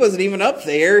 Matthew, he wasn't even up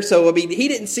there. So, he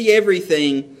didn't see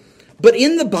everything. But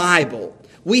in the Bible,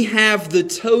 we have the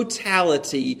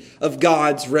totality of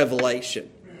God's revelation.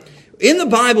 In the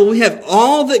Bible, we have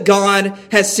all that God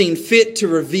has seen fit to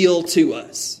reveal to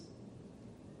us.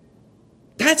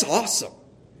 That's awesome.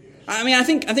 I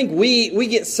think we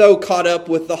get so caught up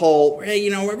with the whole,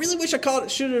 hey, I really wish I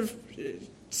should have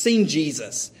seen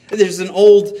Jesus. There's an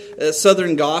old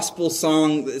Southern gospel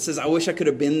song that says, I wish I could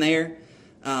have been there.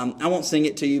 I won't sing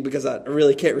it to you because I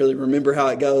really can't remember how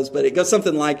it goes, but it goes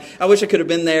something like, I wish I could have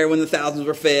been there when the thousands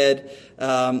were fed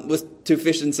with 2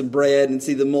 fish and some bread, and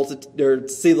see the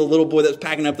little boy that was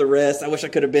packing up the rest. I wish I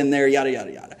could have been there, yada,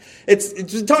 yada, yada.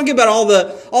 It's talking about all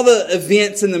the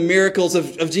events and the miracles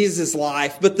of Jesus'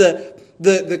 life, but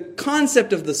the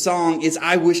concept of the song is,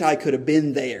 I wish I could have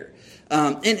been there.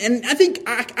 And I think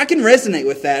I can resonate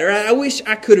with that, or I wish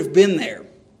I could have been there.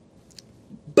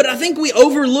 But I think we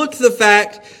overlook the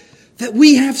fact that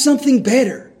we have something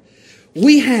better.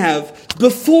 We have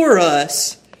before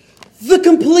us the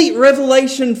complete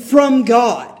revelation from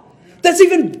God. That's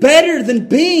even better than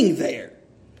being there.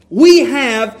 We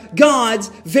have God's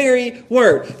very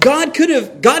word. God could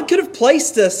have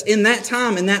placed us in that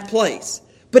time, in that place,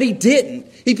 but He didn't.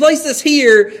 He placed us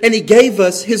here, and He gave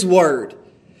us His word.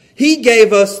 He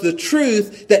gave us the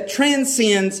truth that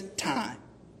transcends time.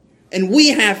 And we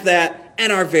have that at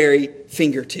our very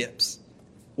fingertips.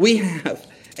 We have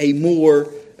a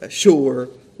more sure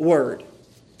word.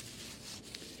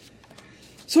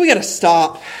 So we got to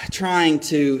stop trying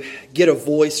to get a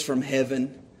voice from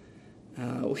heaven.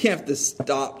 We have to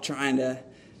stop trying to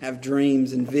have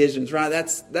dreams and visions, right?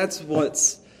 That's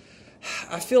what's,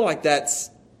 I feel like that's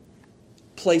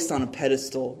placed on a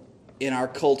pedestal in our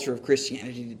culture of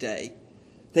Christianity today.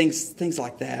 Things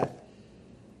like that.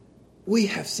 We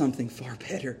have something far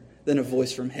better than a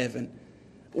voice from heaven.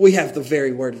 We have the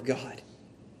very Word of God.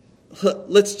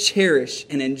 Let's cherish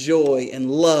and enjoy and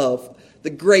love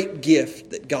the great gift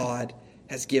that God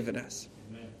has given us.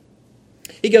 Amen.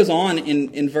 He goes on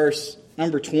in verse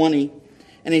number 20,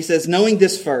 and he says, knowing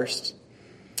this first,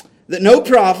 that no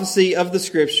prophecy of the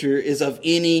Scripture is of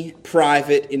any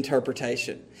private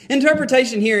interpretation.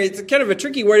 Interpretation here, it's kind of a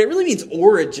tricky word. It really means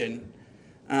origin.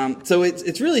 So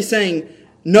it's really saying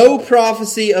no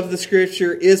prophecy of the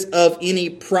Scripture is of any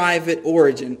private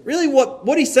origin. Really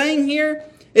what he's saying here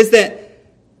is that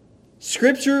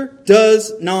Scripture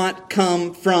does not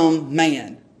come from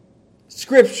man.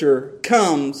 Scripture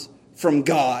comes from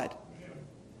God.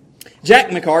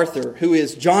 Jack MacArthur, who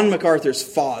is John MacArthur's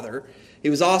father, he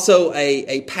was also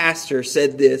a pastor,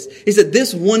 said this. He said,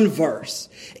 this one verse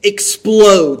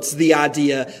explodes the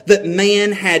idea that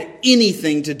man had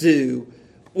anything to do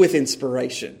with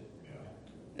inspiration.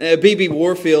 B.B.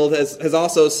 Warfield has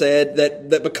also said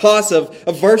that because of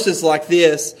verses like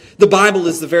this, the Bible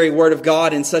is the very Word of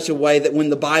God in such a way that when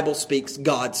the Bible speaks,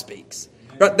 God speaks.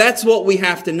 Right? That's what we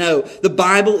have to know. The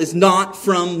Bible is not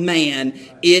from man.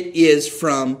 It is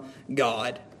from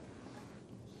God.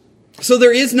 So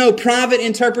there is no private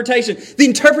interpretation. The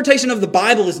interpretation of the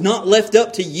Bible is not left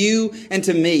up to you and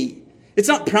to me. It's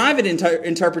not private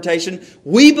interpretation.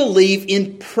 We believe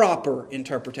in proper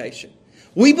interpretation.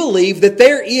 We believe that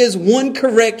there is one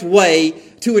correct way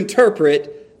to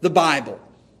interpret the Bible.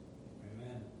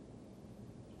 Amen.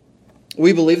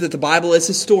 We believe that the Bible is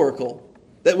historical.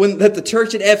 that the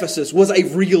church at Ephesus was a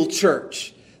real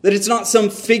church. That it's not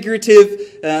some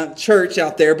figurative church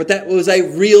out there, but that was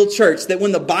a real church. That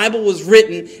when the Bible was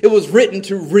written, it was written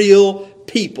to real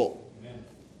people. Amen.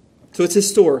 So it's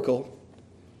historical.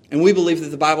 And we believe that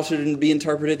the Bible should be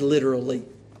interpreted literally,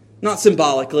 not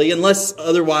symbolically, unless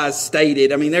otherwise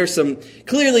stated. I mean, there's some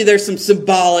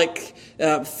symbolic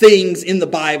things in the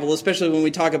Bible, especially when we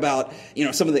talk about,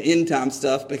 some of the end time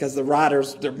stuff, because the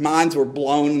writers, their minds were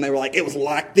blown and they were like, it was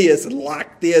like this,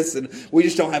 and we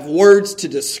just don't have words to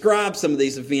describe some of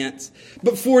these events.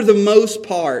 But for the most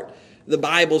part, the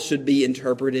Bible should be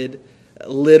interpreted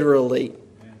literally.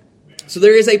 So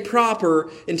there is a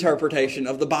proper interpretation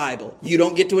of the Bible. You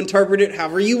don't get to interpret it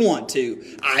however you want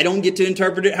to. I don't get to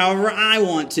interpret it however I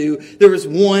want to. There is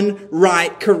one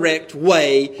right, correct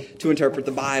way to interpret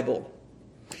the Bible.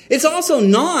 It's also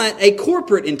not a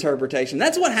corporate interpretation.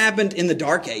 That's what happened in the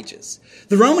Dark Ages.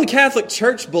 The Roman Catholic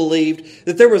Church believed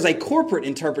that there was a corporate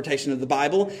interpretation of the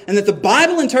Bible, and that the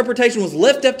Bible interpretation was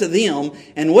left up to them,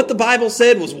 and what the Bible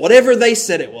said was whatever they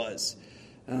said it was.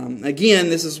 Again,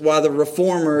 this is why the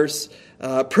Reformers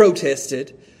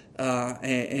protested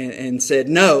and said,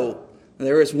 no,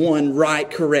 there is one right,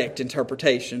 correct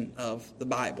interpretation of the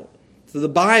Bible. So the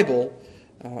Bible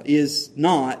is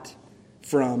not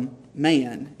from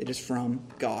man, it is from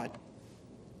God.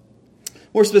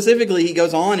 More specifically, he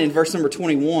goes on in verse number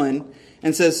 21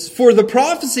 and says, for the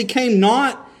prophecy came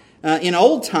not in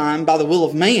old time by the will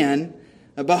of man,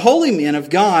 but holy men of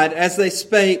God, as they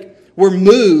spake, were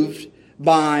moved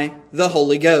by the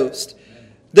Holy Ghost.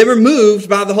 They were moved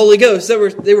by the Holy Ghost.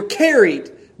 They were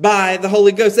carried by the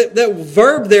Holy Ghost. That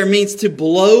verb there means to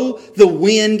blow the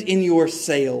wind in your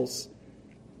sails.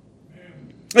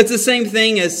 It's the same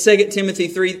thing as 2 Timothy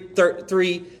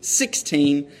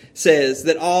 3:16 says,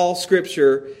 that all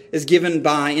Scripture is given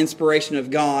by inspiration of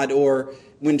God, or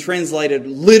when translated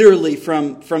literally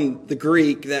from the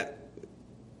Greek, that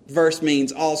verse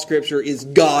means all Scripture is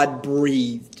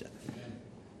God-breathed.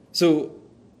 So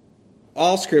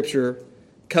all Scripture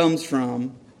comes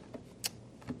from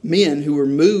men who were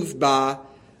moved by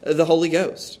the Holy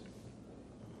Ghost.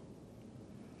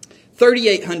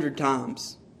 3,800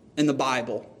 times in the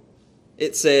Bible,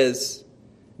 it says,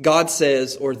 God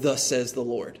says, or thus says the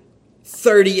Lord.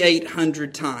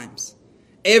 3,800 times.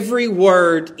 Every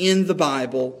word in the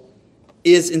Bible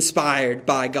is inspired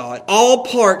by God. All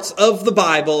parts of the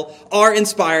Bible are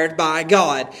inspired by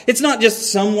God. It's not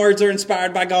just some words are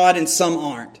inspired by God and some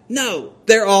aren't. No,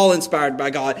 they're all inspired by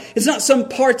God. It's not some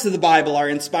parts of the Bible are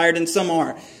inspired and some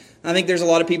aren't. I think there's a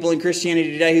lot of people in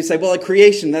Christianity today who say, well,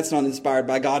 creation, that's not inspired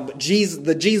by God, but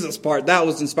the Jesus part, that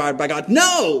was inspired by God.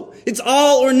 No! It's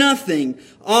all or nothing.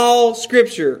 All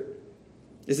Scripture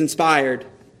is inspired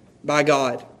by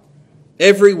God.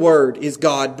 Every word is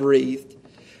God-breathed.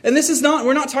 And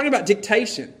we're not talking about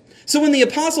dictation. So when the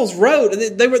apostles wrote,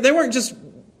 they weren't just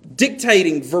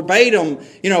dictating verbatim,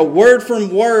 word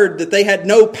from word, that they had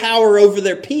no power over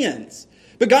their pens.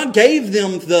 But God gave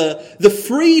them the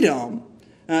freedom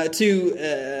to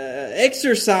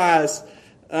exercise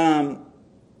some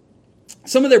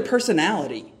of their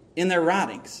personality in their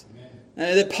writings.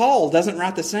 That Paul doesn't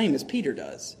write the same as Peter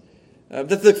does.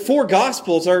 That the four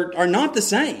Gospels are not the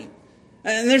same.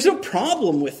 And there's no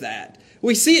problem with that.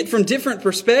 We see it from different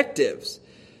perspectives.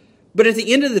 But at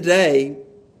the end of the day,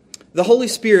 the Holy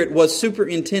Spirit was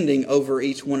superintending over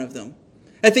each one of them.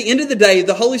 At the end of the day,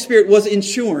 the Holy Spirit was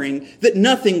ensuring that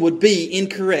nothing would be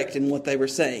incorrect in what they were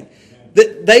saying.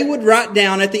 That they would write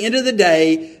down at the end of the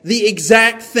day the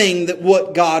exact thing that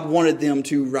what God wanted them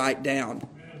to write down.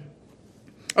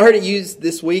 I heard it used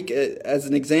this week as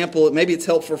an example. Maybe it's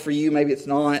helpful for you, maybe it's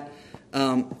not.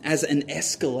 As an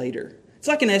escalator. It's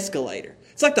like an escalator.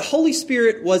 It's like the Holy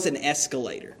Spirit was an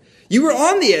escalator. You were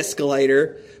on the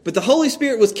escalator, but the Holy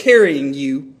Spirit was carrying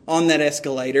you on that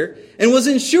escalator and was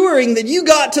ensuring that you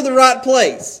got to the right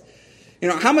place.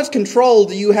 How much control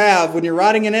do you have when you're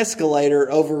riding an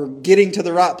escalator over getting to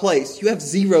the right place? You have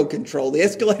zero control. The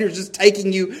escalator is just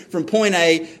taking you from point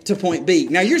A to point B.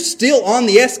 Now, you're still on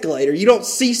the escalator. You don't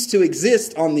cease to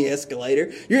exist on the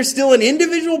escalator. You're still an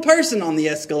individual person on the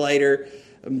escalator,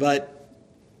 but,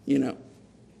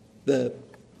 the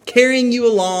carrying you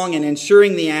along and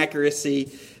ensuring the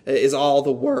accuracy is all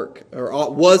the work,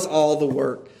 was all the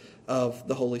work of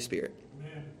the Holy Spirit.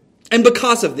 And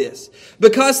because of this,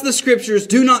 because the Scriptures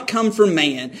do not come from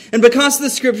man, and because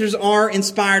the Scriptures are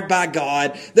inspired by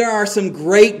God, there are some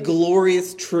great,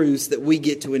 glorious truths that we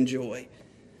get to enjoy.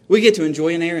 We get to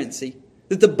enjoy inerrancy.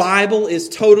 That the Bible is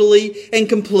totally and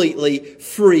completely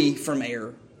free from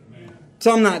error. Amen.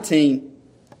 Psalm 19,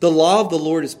 the law of the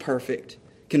Lord is perfect,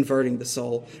 converting the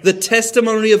soul. The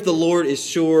testimony of the Lord is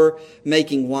sure,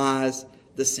 making wise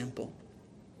the simple.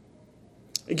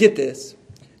 Get this.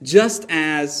 Just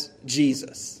as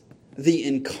Jesus, the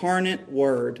incarnate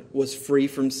Word, was free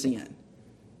from sin,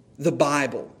 the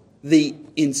Bible, the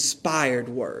inspired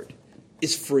Word,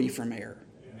 is free from error.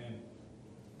 Amen.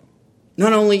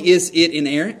 Not only is it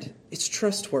inerrant, it's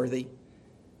trustworthy.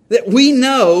 That we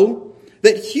know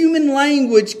that human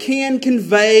language can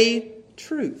convey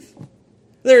truth.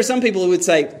 There are some people who would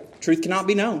say, truth cannot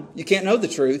be known. You can't know the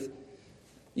truth.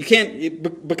 You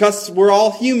can't, because we're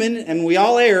all human and we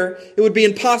all err, it would be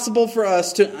impossible for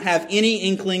us to have any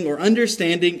inkling or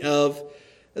understanding of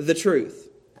the truth.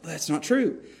 Well, that's not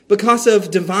true. Because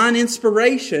of divine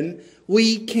inspiration,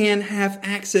 we can have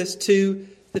access to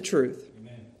the truth.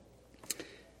 Amen.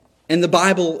 And the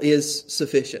Bible is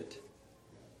sufficient.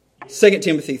 2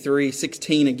 Timothy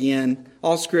 3:16 again,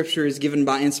 all Scripture is given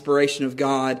by inspiration of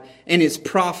God and is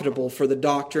profitable for the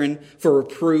doctrine, for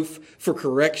reproof, for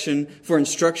correction, for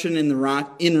instruction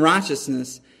in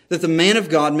righteousness, that the man of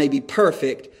God may be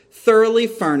perfect, thoroughly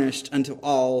furnished unto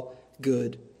all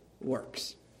good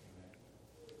works.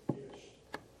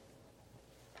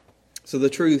 So the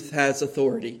truth has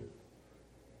authority.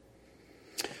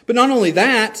 But not only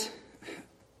that,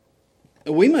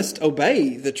 we must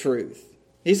obey the truth.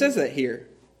 He says that here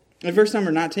in verse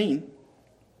number 19.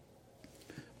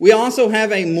 We also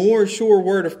have a more sure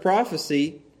word of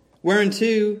prophecy,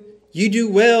 whereunto you do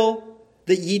well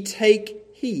that ye take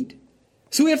heed.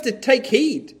 So we have to take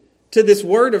heed to this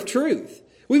word of truth.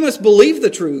 We must believe the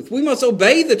truth. We must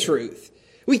obey the truth.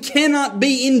 We cannot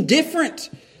be indifferent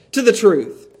to the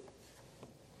truth.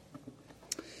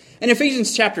 In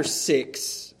Ephesians chapter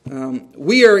 6,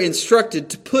 we are instructed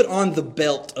to put on the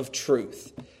belt of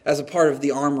truth as a part of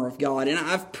the armor of God. And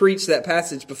I've preached that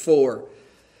passage before.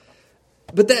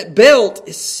 But that belt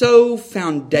is so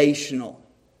foundational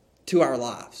to our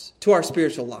lives, to our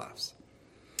spiritual lives.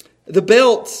 The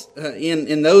belt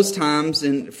in those times,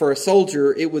 and for a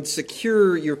soldier, it would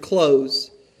secure your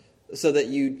clothes so that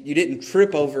you didn't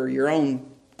trip over your own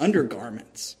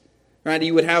undergarments. Right?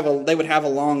 They would have a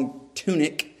long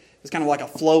tunic. It was kind of like a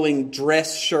flowing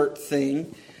dress shirt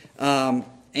thing. And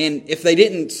if they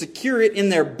didn't secure it in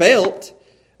their belt,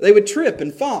 they would trip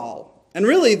and fall. And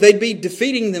really, they'd be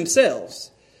defeating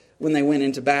themselves when they went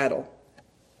into battle.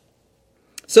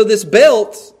 So this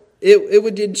belt, it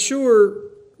would ensure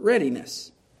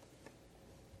readiness.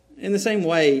 In the same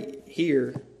way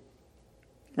here,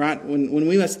 right? When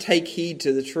we must take heed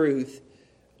to the truth,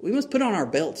 we must put on our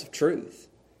belts of truth.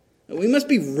 We must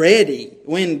be ready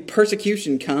when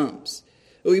persecution comes.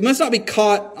 We must not be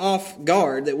caught off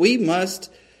guard, that we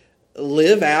must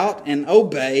live out and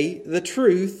obey the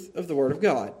truth of the Word of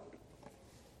God.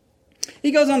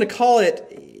 He goes on to call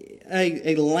it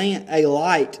a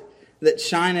light that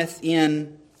shineth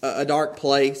in a dark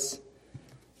place.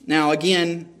 Now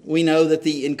again, we know that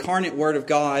the incarnate Word of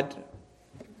God,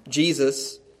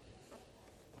 Jesus,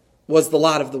 was the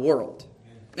light of the world.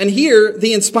 And here,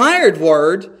 the inspired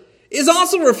Word is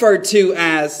also referred to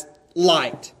as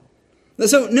light.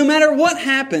 So no matter what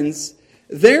happens,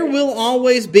 there will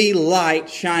always be light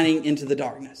shining into the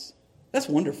darkness. That's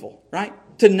wonderful, right?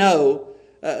 To know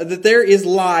that there is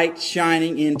light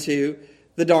shining into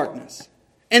the darkness.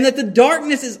 And that the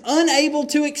darkness is unable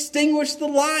to extinguish the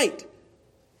light.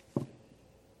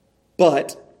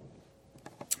 But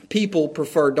people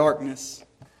prefer darkness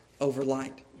over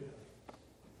light.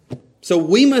 So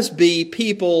we must be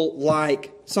people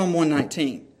like Psalm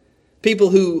 119.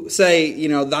 People who say,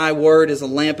 thy word is a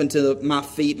lamp unto my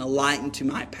feet and a light unto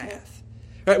my path.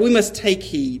 Right? We must take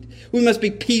heed. We must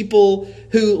be people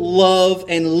who love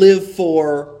and live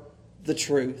for the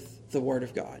truth, the Word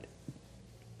of God.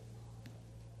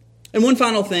 And one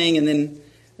final thing, and then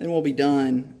we'll be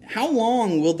done. How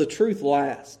long will the truth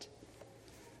last?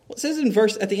 Well, it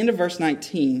says at the end of verse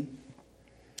 19,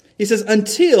 he says,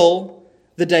 until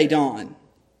the day dawn,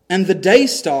 and the day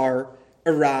star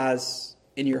arise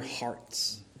in your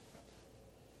hearts.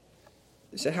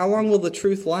 You say, how long will the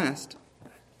truth last?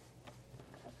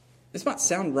 This might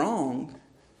sound wrong,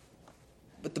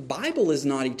 but the Bible is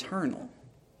not eternal.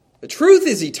 The truth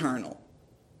is eternal,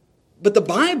 but the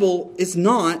Bible is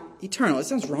not eternal. It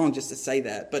sounds wrong just to say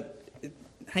that, but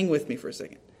hang with me for a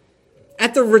second.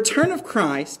 At the return of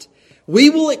Christ, we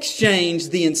will exchange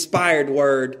the inspired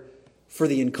word for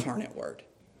the incarnate word.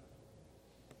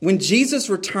 When Jesus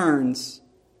returns,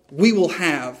 we will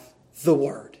have the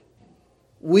Word.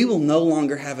 We will no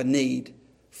longer have a need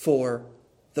for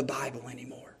the Bible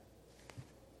anymore.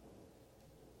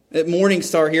 At morning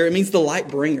star here, it means the light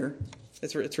bringer.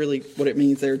 That's really what it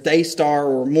means there. Day star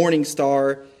or morning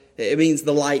star It means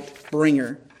the light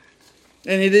bringer.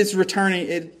 And it is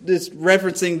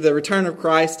referencing the return of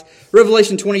Christ.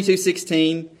 Revelation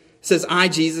 22:16 says, I,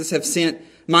 Jesus, have sent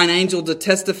mine angel to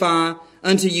testify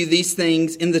unto you these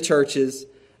things in the churches.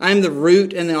 I am the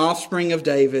root and the offspring of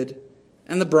David,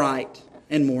 and the bright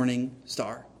and morning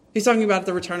star. He's talking about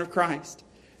the return of Christ.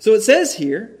 So it says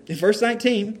here in verse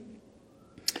 19,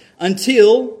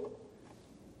 until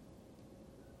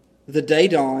the day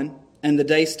dawn and the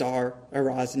day star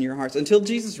arise in your hearts. Until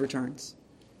Jesus returns.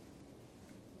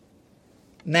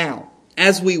 Now,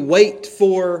 as we wait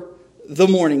for the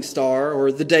morning star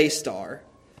or the day star,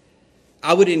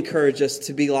 I would encourage us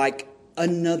to be like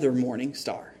another morning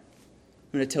star.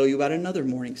 I'm going to tell you about another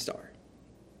morning star.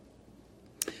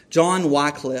 John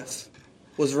Wycliffe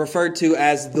was referred to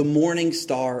as the morning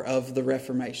star of the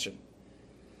Reformation.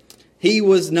 He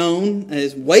was known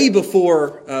as, way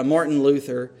before Martin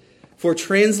Luther, for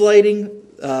translating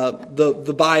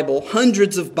the Bible,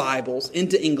 hundreds of Bibles,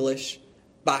 into English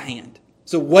by hand.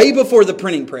 So way before the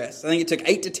printing press. I think it took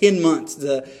 8 to 10 months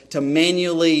to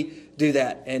manually do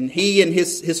that. And he and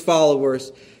his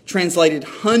followers translated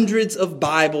hundreds of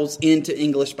Bibles into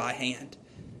English by hand.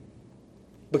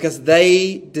 Because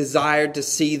they desired to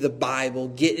see the Bible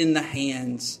get in the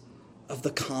hands of the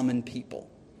common people.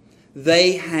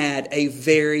 They had a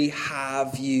very high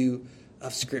view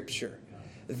of Scripture.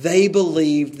 They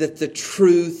believed that the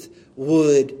truth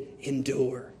would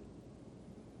endure.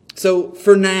 So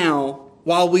for now,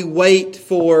 while we wait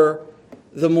for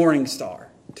the morning star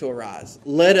to arise,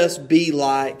 let us be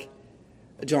like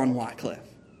John Wycliffe.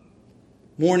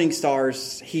 Morning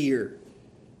stars here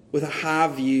with a high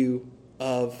view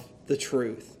of the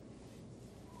truth.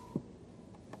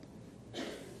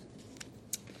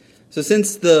 So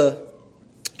since the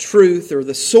truth or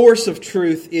the source of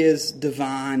truth is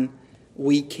divine,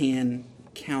 we can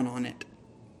count on it.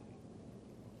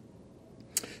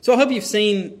 So I hope you've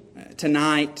seen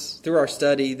tonight through our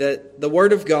study that the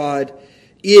Word of God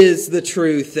is the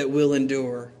truth that will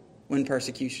endure when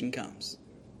persecution comes.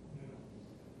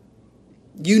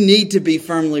 You need to be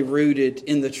firmly rooted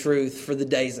in the truth for the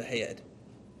days ahead.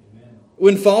 Amen.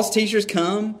 When false teachers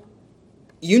come,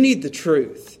 you need the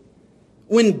truth.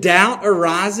 When doubt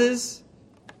arises,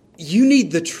 you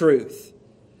need the truth.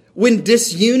 When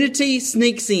disunity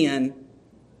sneaks in,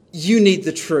 you need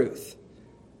the truth.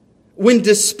 When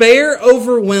despair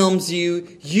overwhelms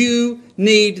you, you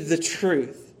need the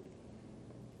truth.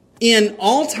 In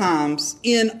all times,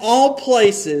 in all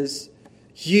places,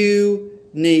 you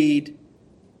need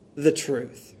the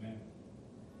truth. Amen.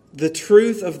 The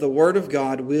truth of the Word of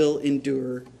God will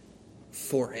endure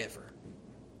forever.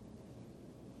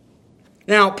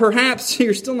 Now, perhaps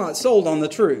you're still not sold on the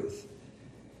truth.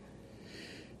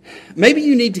 Maybe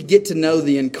you need to get to know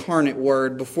the incarnate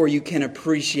Word before you can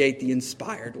appreciate the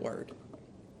inspired Word.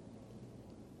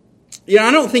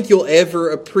 I don't think you'll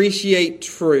ever appreciate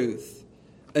truth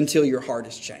until your heart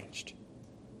is changed.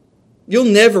 You'll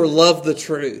never love the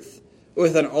truth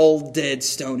with an old, dead,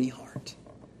 stony heart.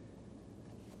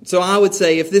 So I would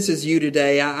say, if this is you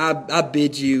today, I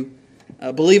bid you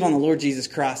believe on the Lord Jesus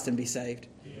Christ and be saved.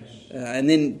 And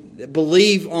then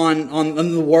believe on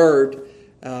the Word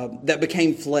that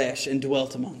became flesh and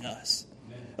dwelt among us.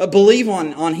 Believe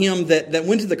on Him that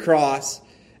went to the cross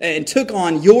and took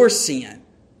on your sin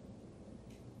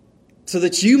so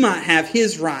that you might have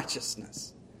His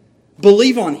righteousness.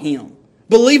 Believe on Him.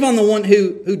 Believe on the one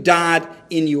who died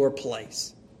in your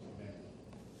place.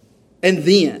 And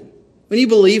then, when you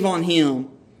believe on Him,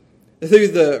 through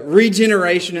the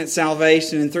regeneration and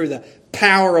salvation and through the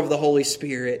power of the Holy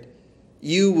Spirit,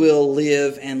 you will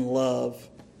live and love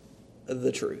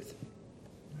the truth.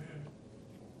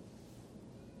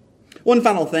 One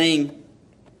final thing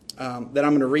that I'm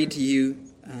going to read to you,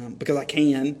 because I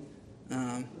can.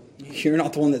 You're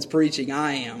not the one that's preaching,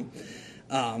 I am.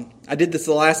 I did this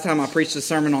the last time I preached a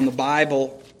sermon on the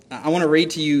Bible. I want to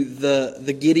read to you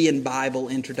the Gideon Bible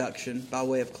introduction by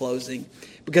way of closing,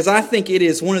 because I think it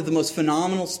is one of the most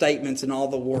phenomenal statements in all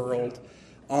the world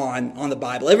on the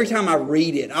Bible. Every time I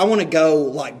read it, I want to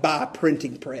go buy a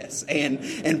printing press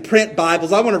and print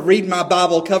Bibles. I want to read my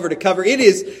Bible cover to cover.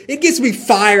 It gets me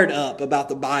fired up about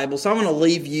the Bible. So I want to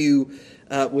leave you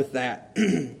with that.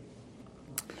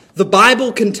 The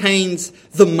Bible contains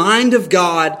the mind of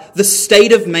God, the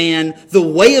state of man, the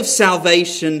way of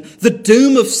salvation, the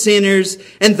doom of sinners,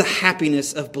 and the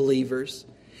happiness of believers.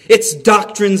 Its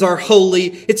doctrines are holy,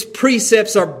 its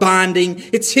precepts are binding,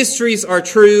 its histories are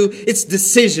true, its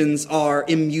decisions are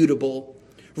immutable.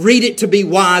 Read it to be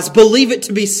wise, believe it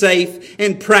to be safe,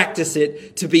 and practice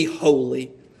it to be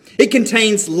holy. It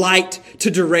contains light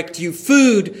to direct you,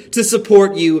 food to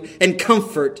support you, and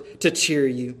comfort to cheer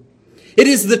you. It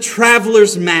is the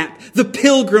traveler's map, the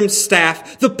pilgrim's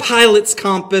staff, the pilot's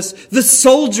compass, the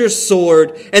soldier's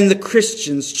sword, and the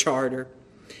Christian's charter.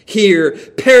 Here,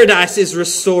 paradise is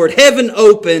restored, heaven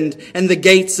opened, and the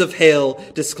gates of hell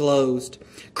disclosed.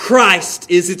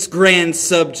 Christ is its grand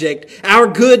subject, our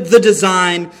good the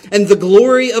design, and the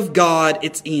glory of God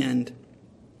its end.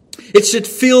 It should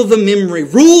fill the memory,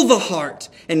 rule the heart,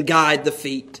 and guide the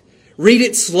feet. Read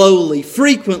it slowly,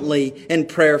 frequently, and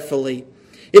prayerfully.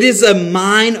 It is a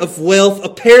mine of wealth, a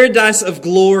paradise of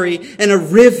glory, and a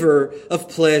river of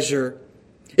pleasure.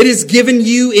 It is given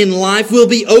you in life, will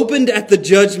be opened at the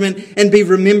judgment, and be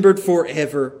remembered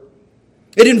forever.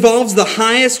 It involves the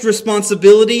highest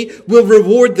responsibility, will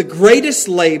reward the greatest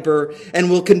labor, and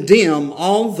will condemn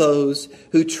all those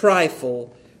who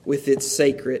trifle with its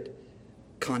sacred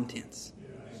contents.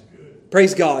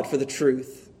 Praise God for the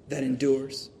truth that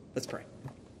endures. Let's pray.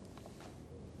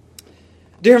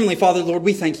 Dear Heavenly Father, Lord,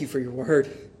 we thank you for your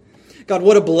word. God,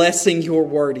 what a blessing your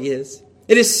word is.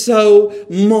 It is so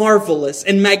marvelous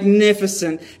and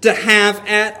magnificent to have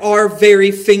at our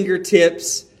very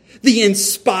fingertips the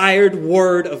inspired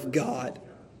word of God.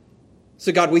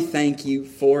 So God, we thank you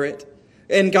for it.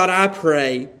 And God, I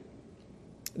pray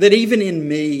that even in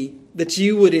me, that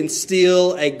you would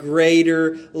instill a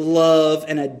greater love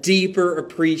and a deeper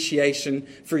appreciation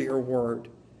for your word.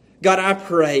 God, I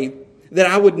pray that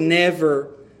I would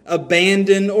never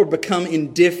abandon or become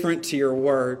indifferent to your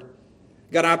word.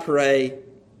 God, I pray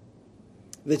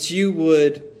that you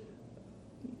would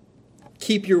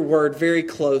keep your word very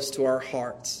close to our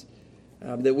hearts,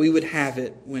 that we would have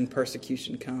it when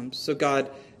persecution comes. So God,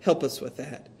 help us with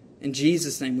that. In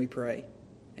Jesus' name we pray.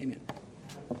 Amen.